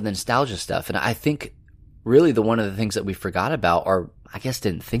a lot of the nostalgia stuff. And I think really one of the things that we forgot about, or I guess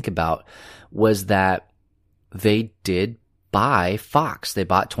didn't think about, was that they did buy Fox. They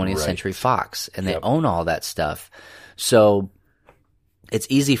bought 20th Century Fox, and they own all that stuff. So it's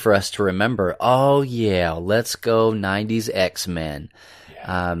easy for us to remember, oh yeah, let's go 90s X-Men.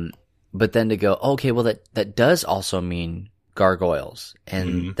 Yeah. But then to go, okay, well that does also mean Gargoyles,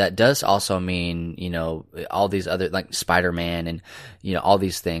 and that does also mean, all these other, like Spider-Man and, all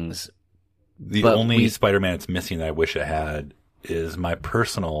these things. The only Spider-Man it's missing that I wish it had is my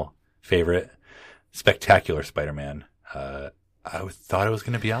personal favorite, Spectacular Spider-Man. I thought it was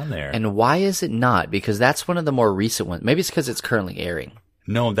going to be on there. And why is it not? Because that's one of the more recent ones. Maybe it's because it's currently airing.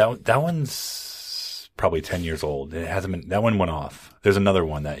 No, that one's probably 10 years old. It hasn't been. That one went off. There's another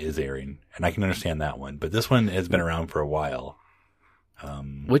one that is airing, and I can understand that one. But this one has been around for a while.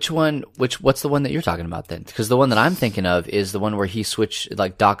 Which one? What's the one that you're talking about then? Because the one that I'm thinking of is the one where he switched,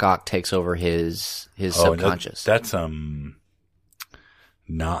 like Doc Ock takes over his subconscious. That's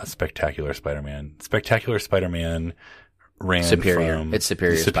not Spectacular Spider-Man. Spectacular Spider-Man ran Superior. from... It's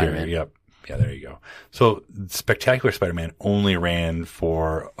Superior Spider-Man. Yep. Yeah, there you go. So Spectacular Spider-Man only ran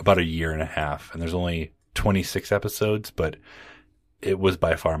for about a year and a half, and there's only 26 episodes, but it was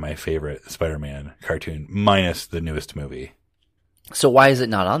by far my favorite Spider-Man cartoon, minus the newest movie. So why is it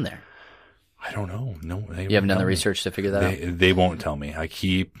not on there? I don't know. No, you haven't done the research to figure that out? They won't tell me. It's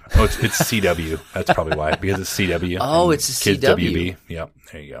CW. That's probably why. Because it's CW. Oh, it's a Kids CW. WB. Yep.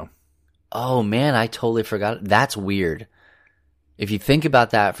 There you go. Oh man, I totally forgot. That's weird. If you think about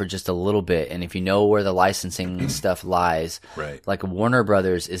that for just a little bit, and if you know where the licensing stuff lies, right? Like Warner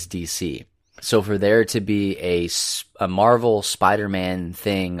Brothers is DC. So for there to be a Marvel Spider-Man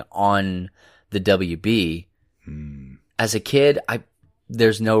thing on the WB, as a kid,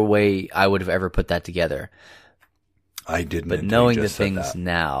 there's no way I would have ever put that together. I didn't. But knowing the things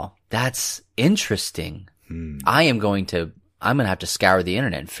now, that's interesting. I'm going to have to scour the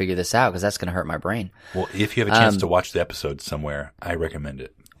internet and figure this out because that's going to hurt my brain. Well, if you have a chance to watch the episodes somewhere, I recommend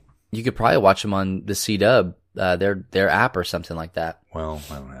it. You could probably watch them on the CW, their app or something like that. Well,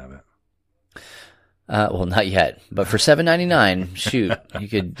 I don't have it. Well, not yet, but for $7.99, shoot, you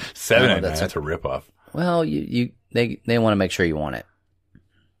could. $7.99. That's a ripoff. Well, they want to make sure you want it.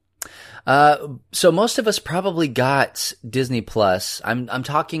 So most of us probably got Disney Plus. I'm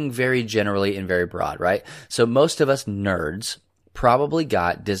talking very generally and very broad, right? So most of us nerds probably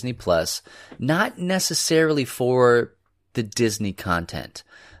got Disney Plus, not necessarily for the Disney content.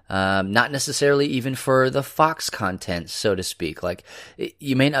 Not necessarily even for the Fox content, so to speak. Like,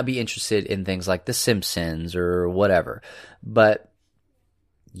 you may not be interested in things like The Simpsons or whatever, but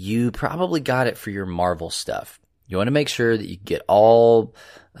you probably got it for your Marvel stuff. You want to make sure that you get all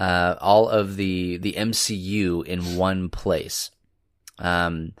of the MCU in one place.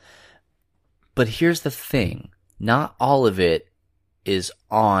 But here's the thing. Not all of it is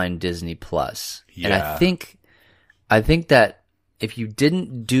on Disney Plus. Yeah. And I think that if you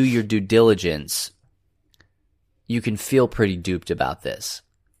didn't do your due diligence, you can feel pretty duped about this.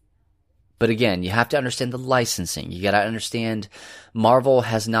 But again, you have to understand the licensing. You got to understand Marvel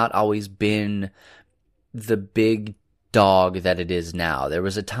has not always been the big dog that it is now. There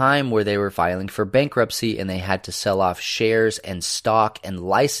was a time where they were filing for bankruptcy and they had to sell off shares and stock and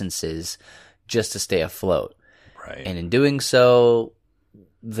licenses just to stay afloat. Right. And in doing so,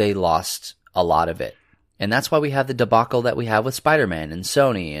 they lost a lot of it. And that's why we have the debacle that we have with Spider-Man and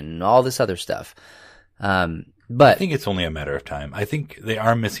Sony and all this other stuff. But I think it's only a matter of time. I think they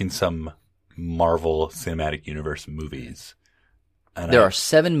are missing some Marvel Cinematic Universe movies. And there are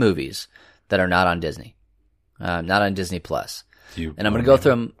 7 movies that are not on Disney, not on Disney Plus. And I'm going to go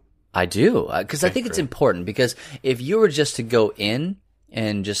through them. I do, because I think it's important. Because if you were just to go in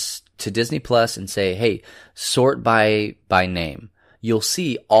and just to Disney Plus and say, hey, sort by name, you'll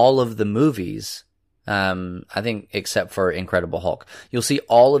see all of the movies. I think except for Incredible Hulk, you'll see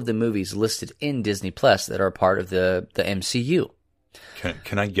all of the movies listed in Disney Plus that are part of the MCU.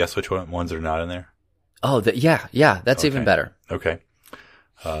 Can I guess which ones are not in there? Oh, yeah, that's even better. Okay.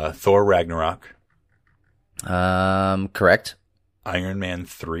 Thor Ragnarok. Correct. Iron Man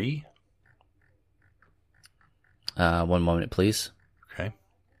 3. 1 moment, please. Okay.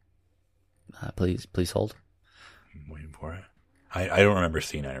 Please hold. I'm waiting for it. I don't remember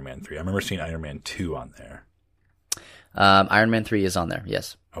seeing Iron Man 3. I remember seeing Iron Man 2 on there. Iron Man 3 is on there,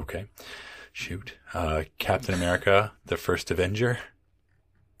 yes. Okay. Shoot. Captain America, the First Avenger.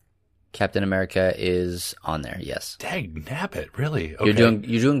 Captain America is on there, yes. Dang, nabbit, really? Okay.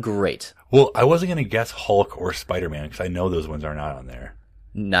 You're doing great. Well, I wasn't going to guess Hulk or Spider-Man because I know those ones are not on there.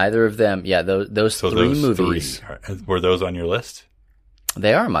 Neither of them. Yeah, those three movies. Were those on your list?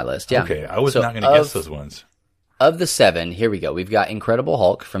 They are on my list, yeah. Okay, I was not going to guess those ones. Of the 7, here we go. We've got Incredible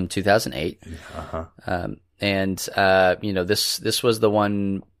Hulk from 2008. Uh-huh. This was the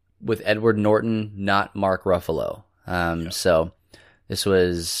one with Edward Norton, not Mark Ruffalo. So it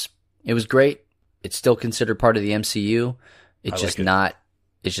was great. It's still considered part of the MCU. It's just not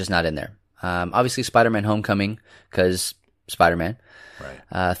in there. Obviously Spider-Man Homecoming, cause Spider-Man.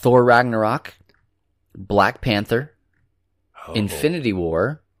 Right. Thor Ragnarok, Black Panther, Infinity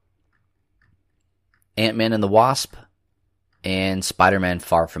War, Ant-Man and the Wasp, and Spider-Man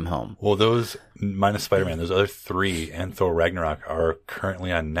Far From Home. Well, those, minus Spider-Man, those other 3 and Thor Ragnarok are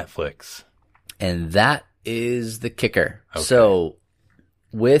currently on Netflix. And that is the kicker. Okay. So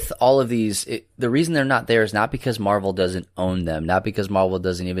with all of these, the reason they're not there is not because Marvel doesn't own them, not because Marvel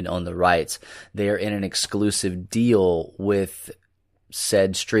doesn't even own the rights. They are in an exclusive deal with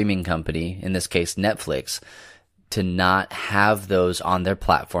said streaming company, in this case Netflix, to not have those on their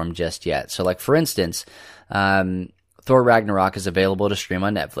platform just yet. So like, for instance, Thor Ragnarok is available to stream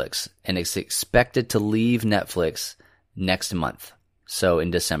on Netflix, and it's expected to leave Netflix next month, so in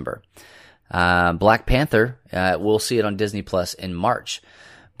December. Black Panther, we'll see it on Disney Plus in March.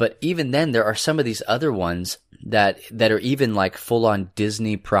 But even then, there are some of these other ones that are even like full-on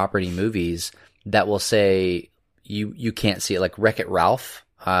Disney property movies that will say you can't see it, like Wreck-It Ralph.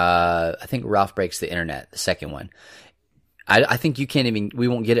 I think Ralph Breaks the Internet, the second one. I think we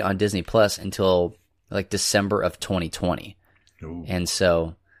won't get it on Disney Plus until like December of 2020. Ooh. And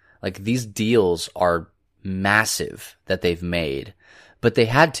so like these deals are massive that they've made, but they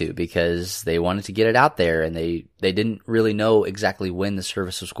had to because they wanted to get it out there, and they didn't really know exactly when the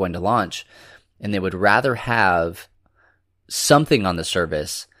service was going to launch, and they would rather have something on the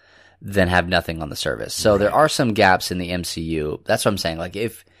service than have nothing on the service. So there are some gaps in the MCU. That's what I'm saying. Like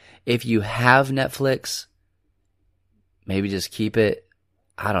if you have Netflix, maybe just keep it.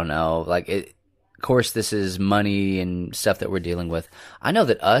 I don't know. Like of course, this is money and stuff that we're dealing with. I know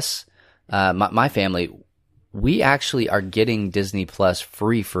that my family, we actually are getting Disney Plus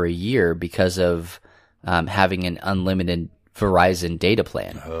free for a year because of having an unlimited Verizon data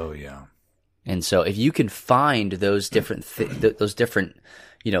plan. Oh yeah. And so if you can find those different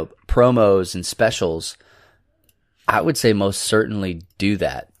promos and specials, I would say most certainly do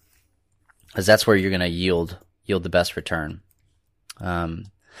that, because that's where you're going to yield the best return.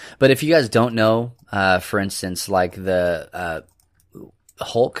 But if you guys don't know, for instance, like the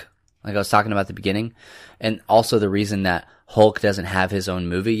Hulk, like I was talking about at the beginning, and also the reason that Hulk doesn't have his own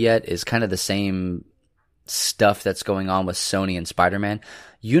movie yet is kind of the same stuff that's going on with Sony and Spider-Man.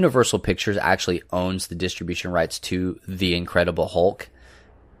 Universal Pictures actually owns the distribution rights to The Incredible Hulk.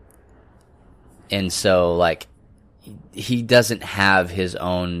 And so, like, he doesn't have his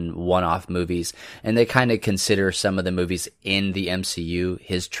own one-off movies, and they kind of consider some of the movies in the MCU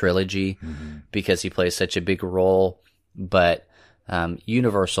his trilogy because he plays such a big role. But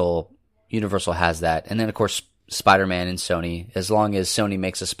Universal has that, and then of course Spider-Man and Sony. As long as Sony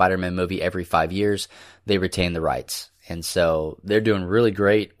makes a Spider-Man movie every 5 years, they retain the rights, and so they're doing really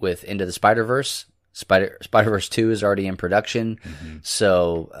great with Into the Spider-Verse. Spider-Verse 2 is already in production,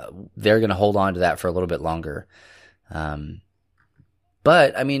 so they're going to hold on to that for a little bit longer.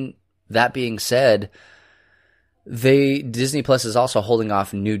 But I mean, that being said, Disney Plus is also holding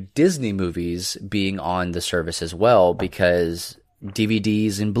off new Disney movies being on the service as well, because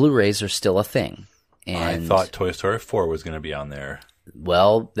DVDs and Blu-rays are still a thing. And I thought Toy Story 4 was going to be on there.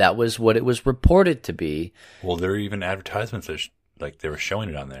 Well, that was what it was reported to be. Well, there are even advertisements that like they were showing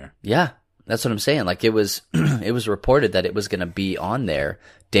it on there. Yeah, that's what I'm saying. Like it was reported that it was going to be on there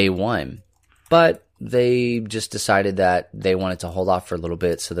day one, but they just decided that they wanted to hold off for a little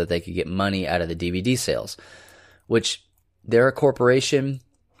bit so that they could get money out of the DVD sales, which they're a corporation.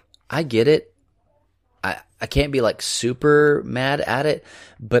 I get it. I can't be like super mad at it,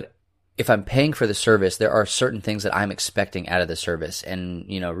 but if I'm paying for the service, there are certain things that I'm expecting out of the service. And,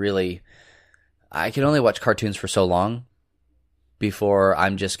 really, I can only watch cartoons for so long before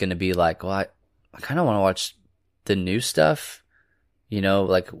I'm just going to be like, well, I kind of want to watch the new stuff.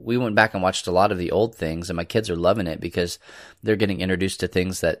 Like we went back and watched a lot of the old things, and my kids are loving it because they're getting introduced to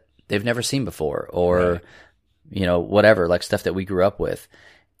things that they've never seen before, or, whatever, like stuff that we grew up with.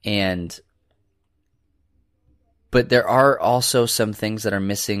 But there are also some things that are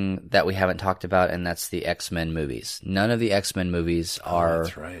missing that we haven't talked about, and that's the X-Men movies. None of the X-Men movies are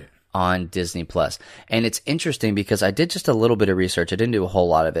on Disney Plus. And it's interesting because I did just a little bit of research. I didn't do a whole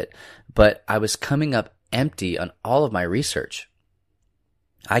lot of it, but I was coming up empty on all of my research.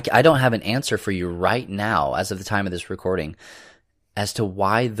 I don't have an answer for you right now, as of the time of this recording, as to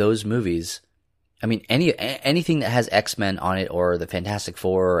why those movies, I mean, anything that has X-Men on it or the Fantastic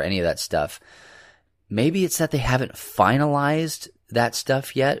Four or any of that stuff, maybe it's that they haven't finalized that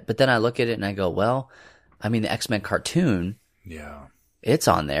stuff yet, but then I look at it and I go, well, I mean, the X-Men cartoon, it's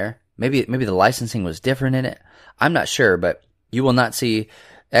on there. Maybe the licensing was different in it. I'm not sure, but you will not see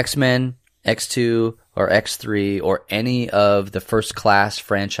X-Men, X2, or X3, or any of the First Class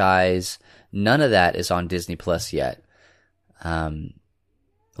franchise. None of that is on Disney Plus yet.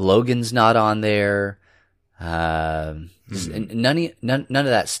 Logan's not on there. None of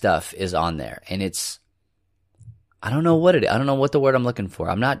that stuff is on there, and it's I don't know what I don't know what the word I'm looking for.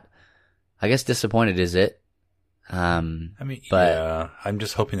 I'm not, I guess disappointed is it. I mean, but yeah, I'm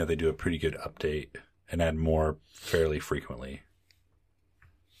just hoping that they do a pretty good update and add more fairly frequently.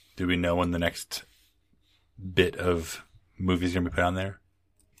 Do we know when the next bit of movies are going to be put on there?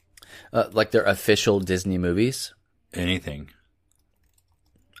 like their official Disney movies? Anything.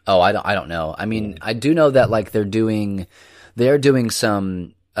 Oh, I don't know. I mean, I do know that like they're doing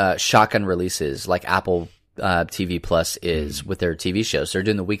some shotgun releases like Apple TV Plus is with their TV shows. They're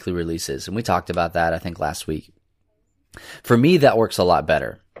doing the weekly releases, and we talked about that I think last week. For me, that works a lot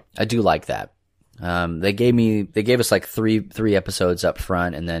better. I do like that. They gave us like three episodes up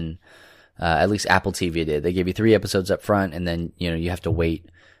front, and then at least Apple TV did. They gave you 3 episodes up front, and then you have to wait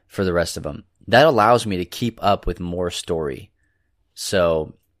for the rest of them. That allows me to keep up with more story.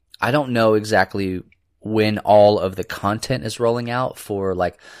 So I don't know exactly when all of the content is rolling out for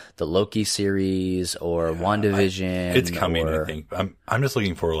like the Loki series or WandaVision. It's coming, I think. I'm just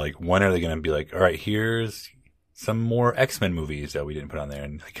looking for like, when are they going to be like, all right, here's some more X-Men movies that we didn't put on there.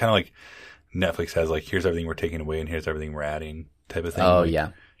 And kind of like Netflix has like, here's everything we're taking away and here's everything we're adding type of thing. Oh, like, yeah.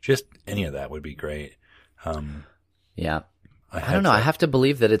 Just any of that would be great. Yeah. I don't know. I have to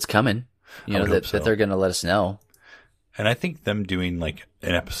believe that it's coming. That they're going to let us know. And I think them doing like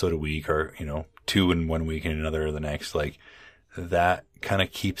an episode a week or, 2 in 1 week and another the next, like that kind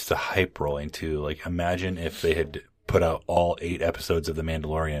of keeps the hype rolling too. Like imagine if they had put out all 8 episodes of The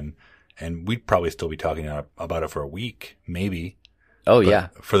Mandalorian and we'd probably still be talking about it for a week, maybe. Oh, but yeah.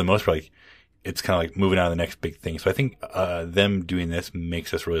 For the most part, like, it's kind of like moving on to the next big thing. So I think them doing this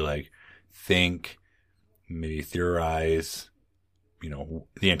makes us really like think, maybe theorize.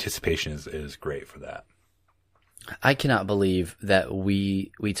 The anticipation is great for that. I cannot believe that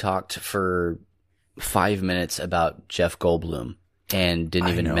we talked for 5 minutes about Jeff Goldblum and didn't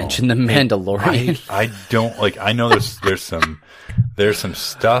even mention The Mandalorian. I don't like. I know there's some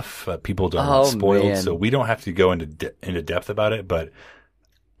stuff people don't want spoiled, so we don't have to go into depth about it. But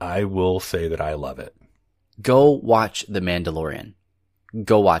I will say that I love it. Go watch The Mandalorian.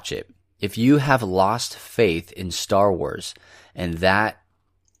 Go watch it. If you have lost faith in Star Wars and that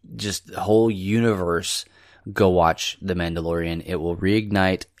just whole universe, go watch The Mandalorian. It will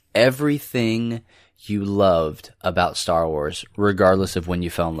reignite everything you loved about Star Wars, regardless of when you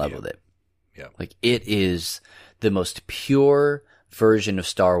fell in love with it. Yeah. Like it is the most pure version of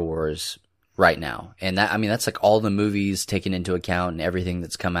Star Wars right now. And that's like all the movies taken into account and everything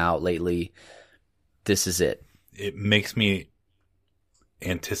that's come out lately. This is it. It makes me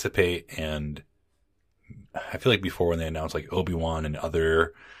anticipate, and I feel like before when they announced like Obi-Wan and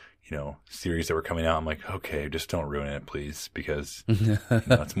other series that were coming out, I'm like, okay, just don't ruin it, please, because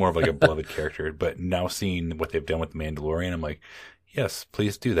it's more of like a beloved character. But now seeing what they've done with The Mandalorian, I'm like, yes,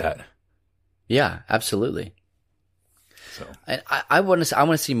 please do that. Yeah, absolutely. So and I want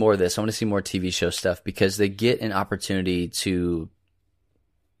to see more of this. I want to see more TV show stuff because they get an opportunity to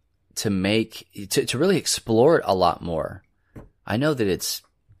really explore it a lot more. I know that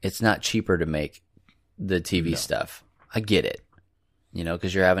it's not cheaper to make the TV stuff. I get it.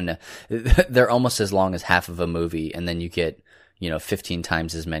 Because you're having to, they're almost as long as half of a movie, and then you get, 15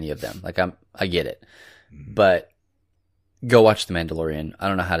 times as many of them. Like I get it, but go watch The Mandalorian. I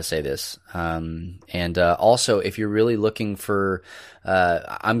don't know how to say this. And also, if you're really looking for,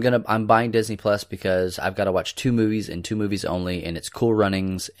 I'm buying Disney Plus because I've got to watch 2 movies and 2 movies only, and it's Cool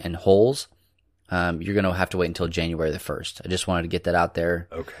Runnings and Holes. You're going to have to wait until January the 1st. I just wanted to get that out there.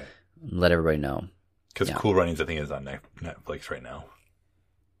 Okay. Let everybody know. Because Cool Runnings, I think, is on Netflix right now.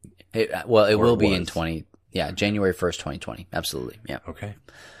 It will be in January 1st, 2020. Absolutely. Yeah. Okay.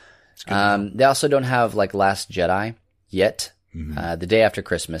 They also don't have like Last Jedi yet. Mm-hmm. The day after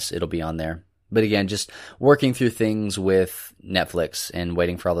Christmas, it'll be on there. But again, just working through things with Netflix and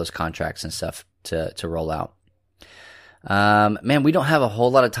waiting for all those contracts and stuff to roll out. Man, we don't have a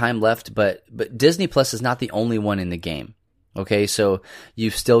whole lot of time left, but Disney Plus is not the only one in the game. Okay, so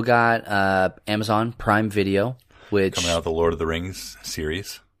you've still got Amazon Prime Video, which coming out with the Lord of the Rings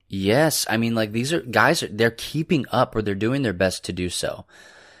series. Yes, I mean, like these are guys. They're keeping up, or they're doing their best to do so,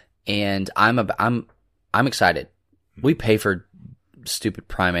 and I'm excited. We pay for stupid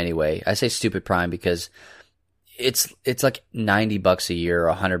Prime anyway. I say stupid Prime because it's like $90 a year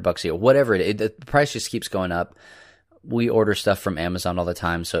or $100 a year, whatever it is. The price just keeps going up. We order stuff from Amazon all the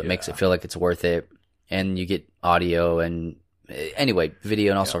time, so it makes it feel like it's worth it, and you get audio and anyway,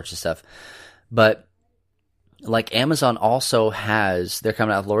 video and all sorts of stuff. But like Amazon also they're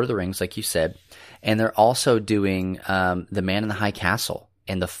coming out with Lord of the Rings, like you said, and they're also doing The Man in the High Castle,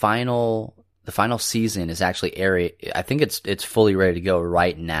 and the final season is actually airing. I think it's fully ready to go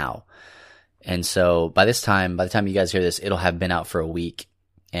right now, And so by the time you guys hear this, it'll have been out for a week,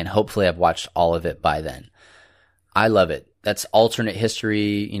 and hopefully I've watched all of it by then. I love it. That's alternate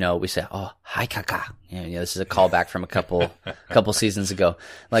history. You know, we say, oh, hi kaka. You know, this is a callback from a couple seasons ago.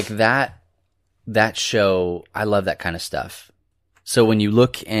 Like that show, I love that kind of stuff. So when you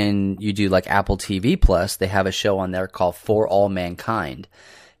look and you do like Apple TV Plus, they have a show on there called For All Mankind.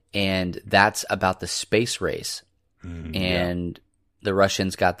 And that's about the space race. And the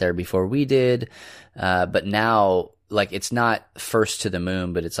Russians got there before we did. But now, like, it's not first to the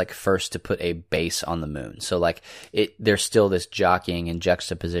moon, but it's like first to put a base on the moon. So like there's still this jockeying and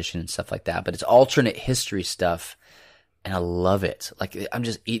juxtaposition and stuff like that, but it's alternate history stuff. And I love it. Like, I'm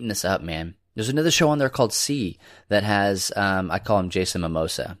just eating this up, man. There's another show on there called C that has, I call him Jason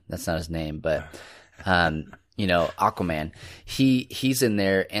Momoa. That's not his name, but, you know, Aquaman. He's in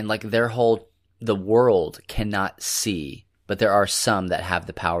there, and like the world cannot see, but there are some that have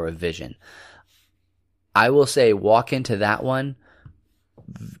the power of vision. I will say, walk into that one.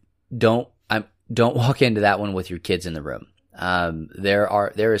 Don't walk into that one with your kids in the room.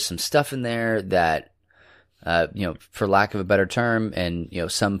 There is some stuff in there that, you know, for lack of a better term, and, you know,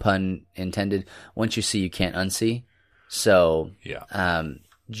 some pun intended, once you see, you can't unsee. So,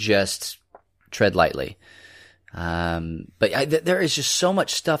 just tread lightly. But there is just so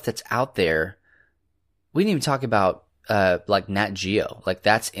much stuff that's out there. We didn't even talk about, like Nat Geo, like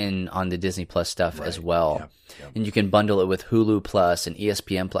that's on the Disney Plus stuff as well. Yep. And you can bundle it with Hulu Plus and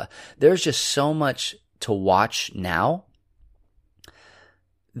ESPN Plus. There's just so much to watch now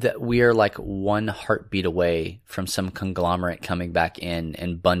that we are like one heartbeat away from some conglomerate coming back in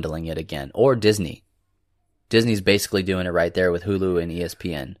and bundling it again. Or Disney. Disney's basically doing it right there with Hulu and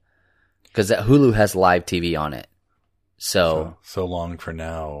ESPN. Because that Hulu has live TV on it. So long for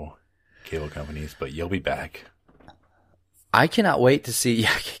now, cable companies, but you'll be back. I cannot wait to see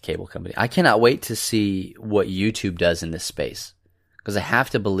cable company. I cannot wait to see what YouTube does in this space. Because I have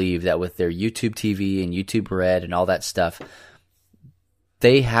to believe that with their YouTube TV and YouTube Red and all that stuff,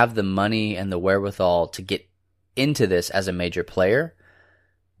 they have the money and the wherewithal to get into this as a major player,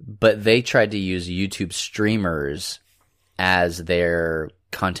 but they tried to use YouTube streamers as their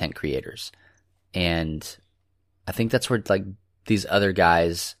content creators. And I think that's where like these other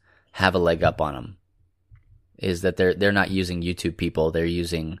guys have a leg up on them, is that they're not using YouTube people. They're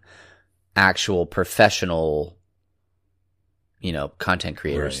using actual professional, you know, content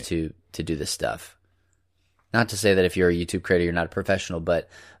creators to do this stuff. Not to say that if you're a YouTube creator, you're not a professional, but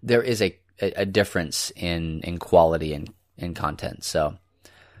there is a difference in quality and in content. So,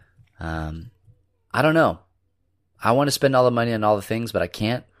 I don't know. I want to spend all the money on all the things, but I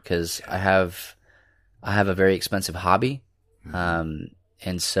can't because I have a very expensive hobby. And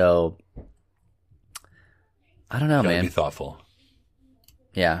so I don't know, man. Be thoughtful.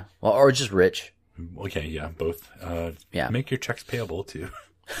 Yeah. Well, or just rich. Okay. Yeah. Both. Make your checks payable too.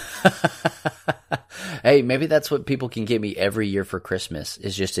 Hey, maybe that's what people can give me every year for Christmas,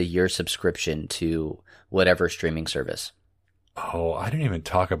 is just a year subscription to whatever streaming service. Oh, I didn't even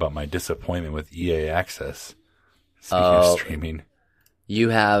talk about my disappointment with EA Access. Speaking of streaming. You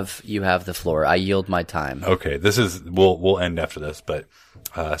have the floor. I yield my time. Okay, we'll end after this, but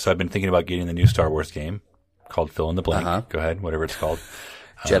so I've been thinking about getting the new Star Wars game called Fill in the Blank. Go ahead, whatever it's called.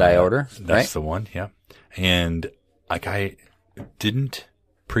 Jedi Order, that's right? the one, yeah. And like I didn't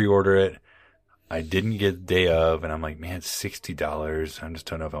pre-order it. I didn't get the day of, and I'm like, man, it's $60. I just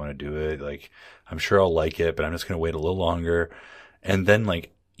don't know if I want to do it. Like, I'm sure I'll like it, but I'm just going to wait a little longer. And then,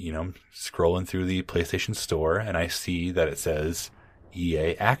 like, you know, scrolling through the PlayStation Store, and I see that it says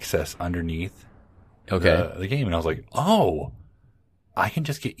EA Access underneath the game. And I was like, oh, I can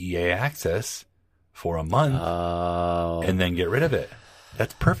just get EA Access for a month and then get rid of it.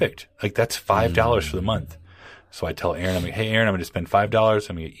 That's perfect. Like, that's $5 for the month. So I tell Aaron, I'm like, hey, Aaron, I'm going to spend $5.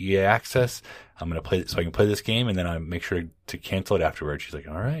 I'm going to get EA Access. I'm going to play it so I can play this game, and then I make sure to cancel it afterwards. She's like,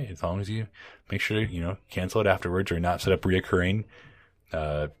 all right, as long as you make sure, you know, cancel it afterwards or not set up reoccurring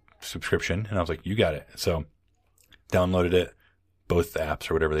subscription. And I was like, you got it. So downloaded it, both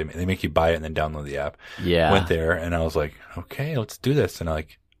apps or whatever. They make you buy it and then download the app. Yeah. Went there, and I was like, okay, let's do this. And I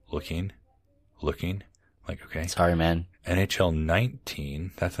like looking, like, okay. Sorry, man. NHL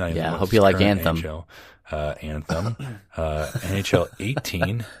 19. That's not even. Yeah, I hope you like Anthem. NHL, Anthem. NHL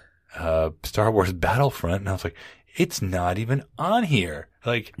 18. Star Wars Battlefront. And I was like, it's not even on here.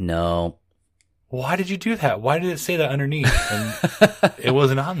 Like, no. Why did you do that? Why did it say that underneath? And it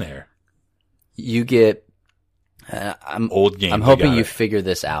wasn't on there. You get, old games. I'm hoping you figure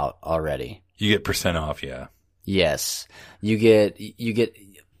this out already. You get % off. Yeah. Yes. You get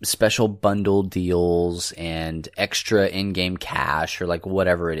special bundle deals and extra in-game cash or like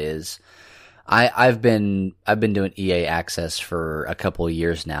whatever it is. I've been doing EA Access for a couple of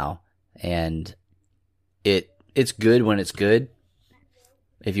years now, and it's good when it's good.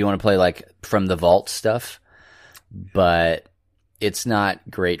 If you want to play like from the vault stuff, but it's not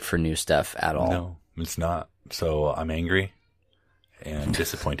great for new stuff at all. No, it's not. So I'm angry and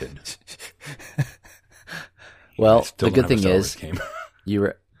disappointed. Well, the good thing is you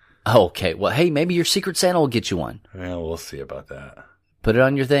were okay. Well, hey, maybe your Secret Santa will get you one. Well, we'll see about that. Put it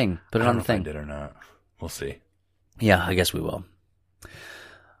on your thing. Put it on the I don't know thing. if I did or not. We'll see. Yeah, I guess we will.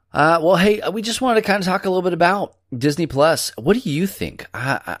 Well, hey, we just wanted to kind of talk a little bit about Disney Plus. What do you think?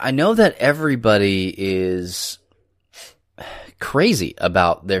 I know that everybody is crazy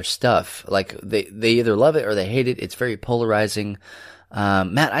about their stuff. Like they either love it or they hate it. It's very polarizing.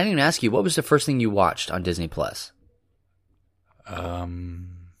 Matt, I didn't even ask you, what was the first thing you watched on Disney Plus? Oh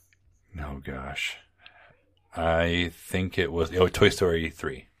gosh. I think it was Toy Story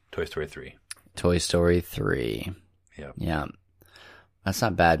 3. Toy Story 3. Toy Story 3. Yep. Yeah. That's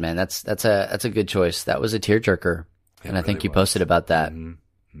not bad, man. That's a good choice. That was a tearjerker. And I think really you was. posted about that.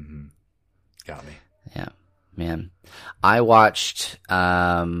 Mm-hmm. Mm-hmm. Got me. Yeah, man. I watched,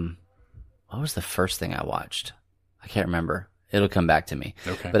 what was the first thing I watched? I can't remember. It'll come back to me.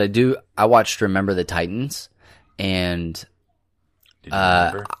 Okay. But I watched Remember the Titans, and Did you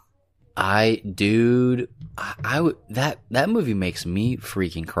remember? that movie makes me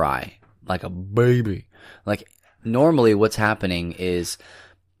freaking cry like a baby. Like normally what's happening is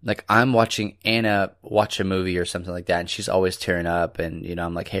like I'm watching Anna watch a movie or something like that, and she's always tearing up, and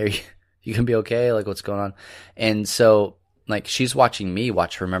I'm like, hey, you gonna be okay? Like what's going on? And so like she's watching me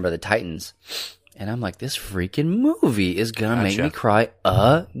watch Remember the Titans, and I'm like, this freaking movie is gonna make me cry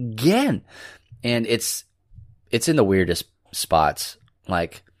again. And it's in the weirdest spots.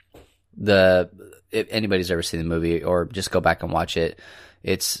 Like if anybody's ever seen the movie or just go back and watch it,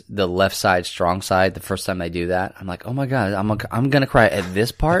 it's the left side, strong side. The first time they do that, I'm like, oh my God, I'm going to cry at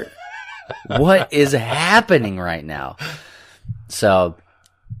this part. What is happening right now? So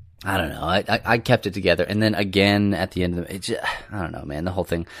I don't know. I kept it together. And then again, at the end of it, I don't know, man, the whole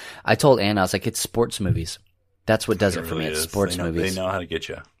thing. I told Anna, I was like, it's sports movies. That's what does it for me. It's sports movies. They know how to get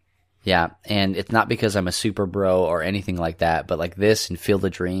you. Yeah, and it's not because I'm a super bro or anything like that, but like this and Field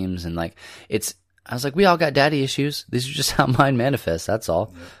of Dreams and like I was like, we all got daddy issues. These are just how mine manifests. That's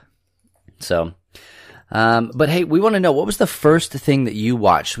all. Yep. So, but hey, we want to know, what was the first thing that you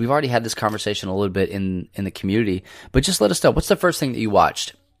watched? We've already had this conversation a little bit in the community, but just let us know, what's the first thing that you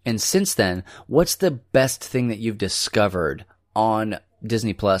watched? And since then, what's the best thing that you've discovered on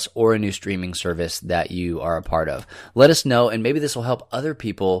Disney Plus or a new streaming service that you are a part of? Let us know, and maybe this will help other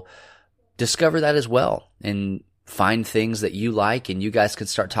people discover that as well and find things that you like, and you guys can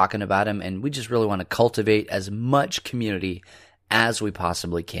start talking about them. And we just really want to cultivate as much community as we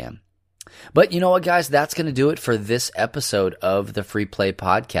possibly can. But you know what, guys? That's going to do it for this episode of the Free Play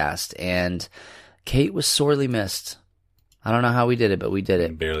Podcast. And Kate was sorely missed. I don't know how we did it, but we did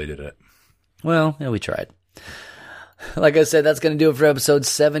it. Barely did it. Well, yeah, we tried. Like I said, that's going to do it for episode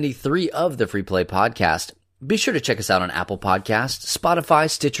 73 of the Free Play Podcast. Be sure to check us out on Apple Podcasts, Spotify,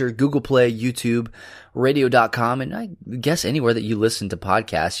 Stitcher, Google Play, YouTube, radio.com, and I guess anywhere that you listen to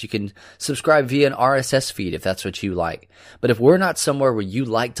podcasts. You can subscribe via an RSS feed if that's what you like. But if we're not somewhere where you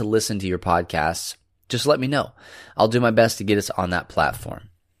like to listen to your podcasts, just let me know. I'll do my best to get us on that platform.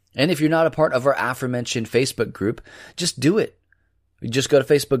 And if you're not a part of our aforementioned Facebook group, just do it. Just go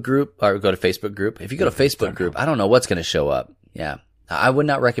to Facebook group. If you go to Facebook group, I don't know what's going to show up. Yeah. I would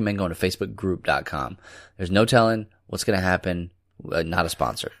not recommend going to facebookgroup.com. There's no telling what's going to happen. Not a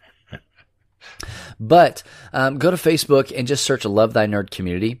sponsor. But go to Facebook and just search Love Thy Nerd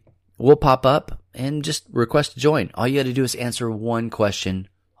Community. We'll pop up and just request to join. All you got to do is answer one question.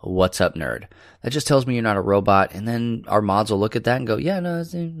 What's up, nerd? That just tells me you're not a robot. And then our mods will look at that and go, yeah, no,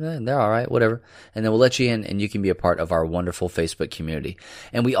 they're all right, whatever. And then we'll let you in and you can be a part of our wonderful Facebook community.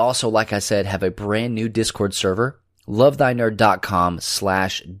 And we also, like I said, have a brand new Discord server.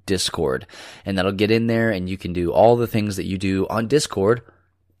 lovethynerd.com/Discord. And that'll get in there and you can do all the things that you do on Discord,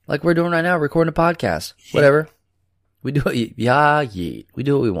 like we're doing right now, recording a podcast, whatever. We do it. We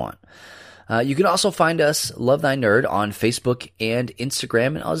do what we want. You can also find us, Love Thy Nerd, on Facebook and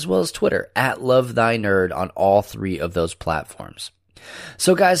Instagram, as well as Twitter, at Love Thy Nerd on all three of those platforms.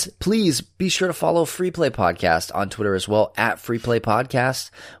 So guys, please be sure to follow Free Play Podcast on Twitter as well, at Free Play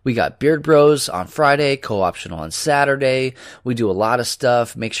Podcast. We got Beard Bros on Friday, Co-Optional on Saturday. We do a lot of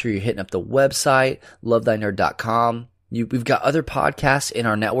stuff. Make sure you're hitting up the website, lovethynerd.com. We've got other podcasts in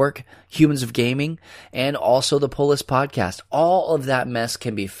our network, Humans of Gaming, and also the Pull List Podcast. All of that mess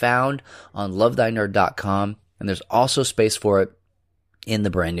can be found on lovethynerd.com, and there's also space for it in the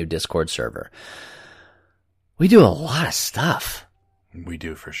brand new Discord server. We do a lot of stuff. We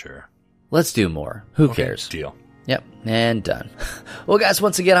do for sure. Let's do more. Who cares? Deal. Yep, and done. Well, guys,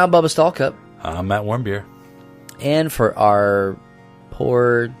 once again, I'm Bubba Stallcup. I'm Matt Warmbier. And for our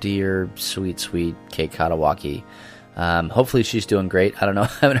poor, dear, sweet, sweet Kate Katawaki, hopefully she's doing great. I don't know.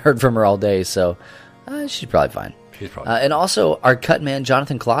 I haven't heard from her all day, so she's probably fine. She's probably fine. And also our cut man,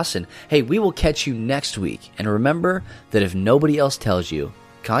 Jonathan Clausen. Hey, we will catch you next week. And remember that if nobody else tells you,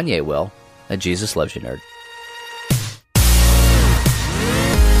 Kanye will, that Jesus loves you, nerd.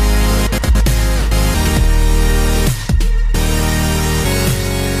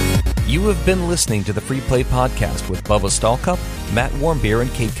 You have been listening to the Free Play Podcast with Bubba Stallcup, Matt Warmbier, and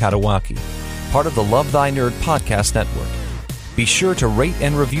Kate Katawaki, part of the Love Thy Nerd Podcast Network. Be sure to rate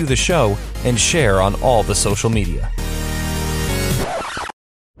and review the show and share on all the social media.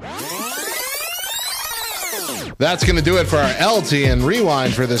 That's going to do it for our LTN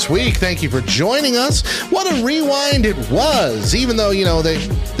Rewind for this week. Thank you for joining us. What a rewind it was, even though, they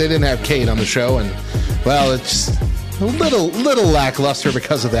didn't have Kate on the show, and, well, it's a little lackluster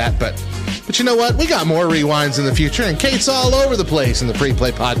because of that, but you know what? We got more rewinds in the future, and Kate's all over the place in the Free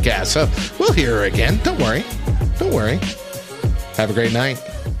Play Podcast, so we'll hear her again. Don't worry. Have a great night.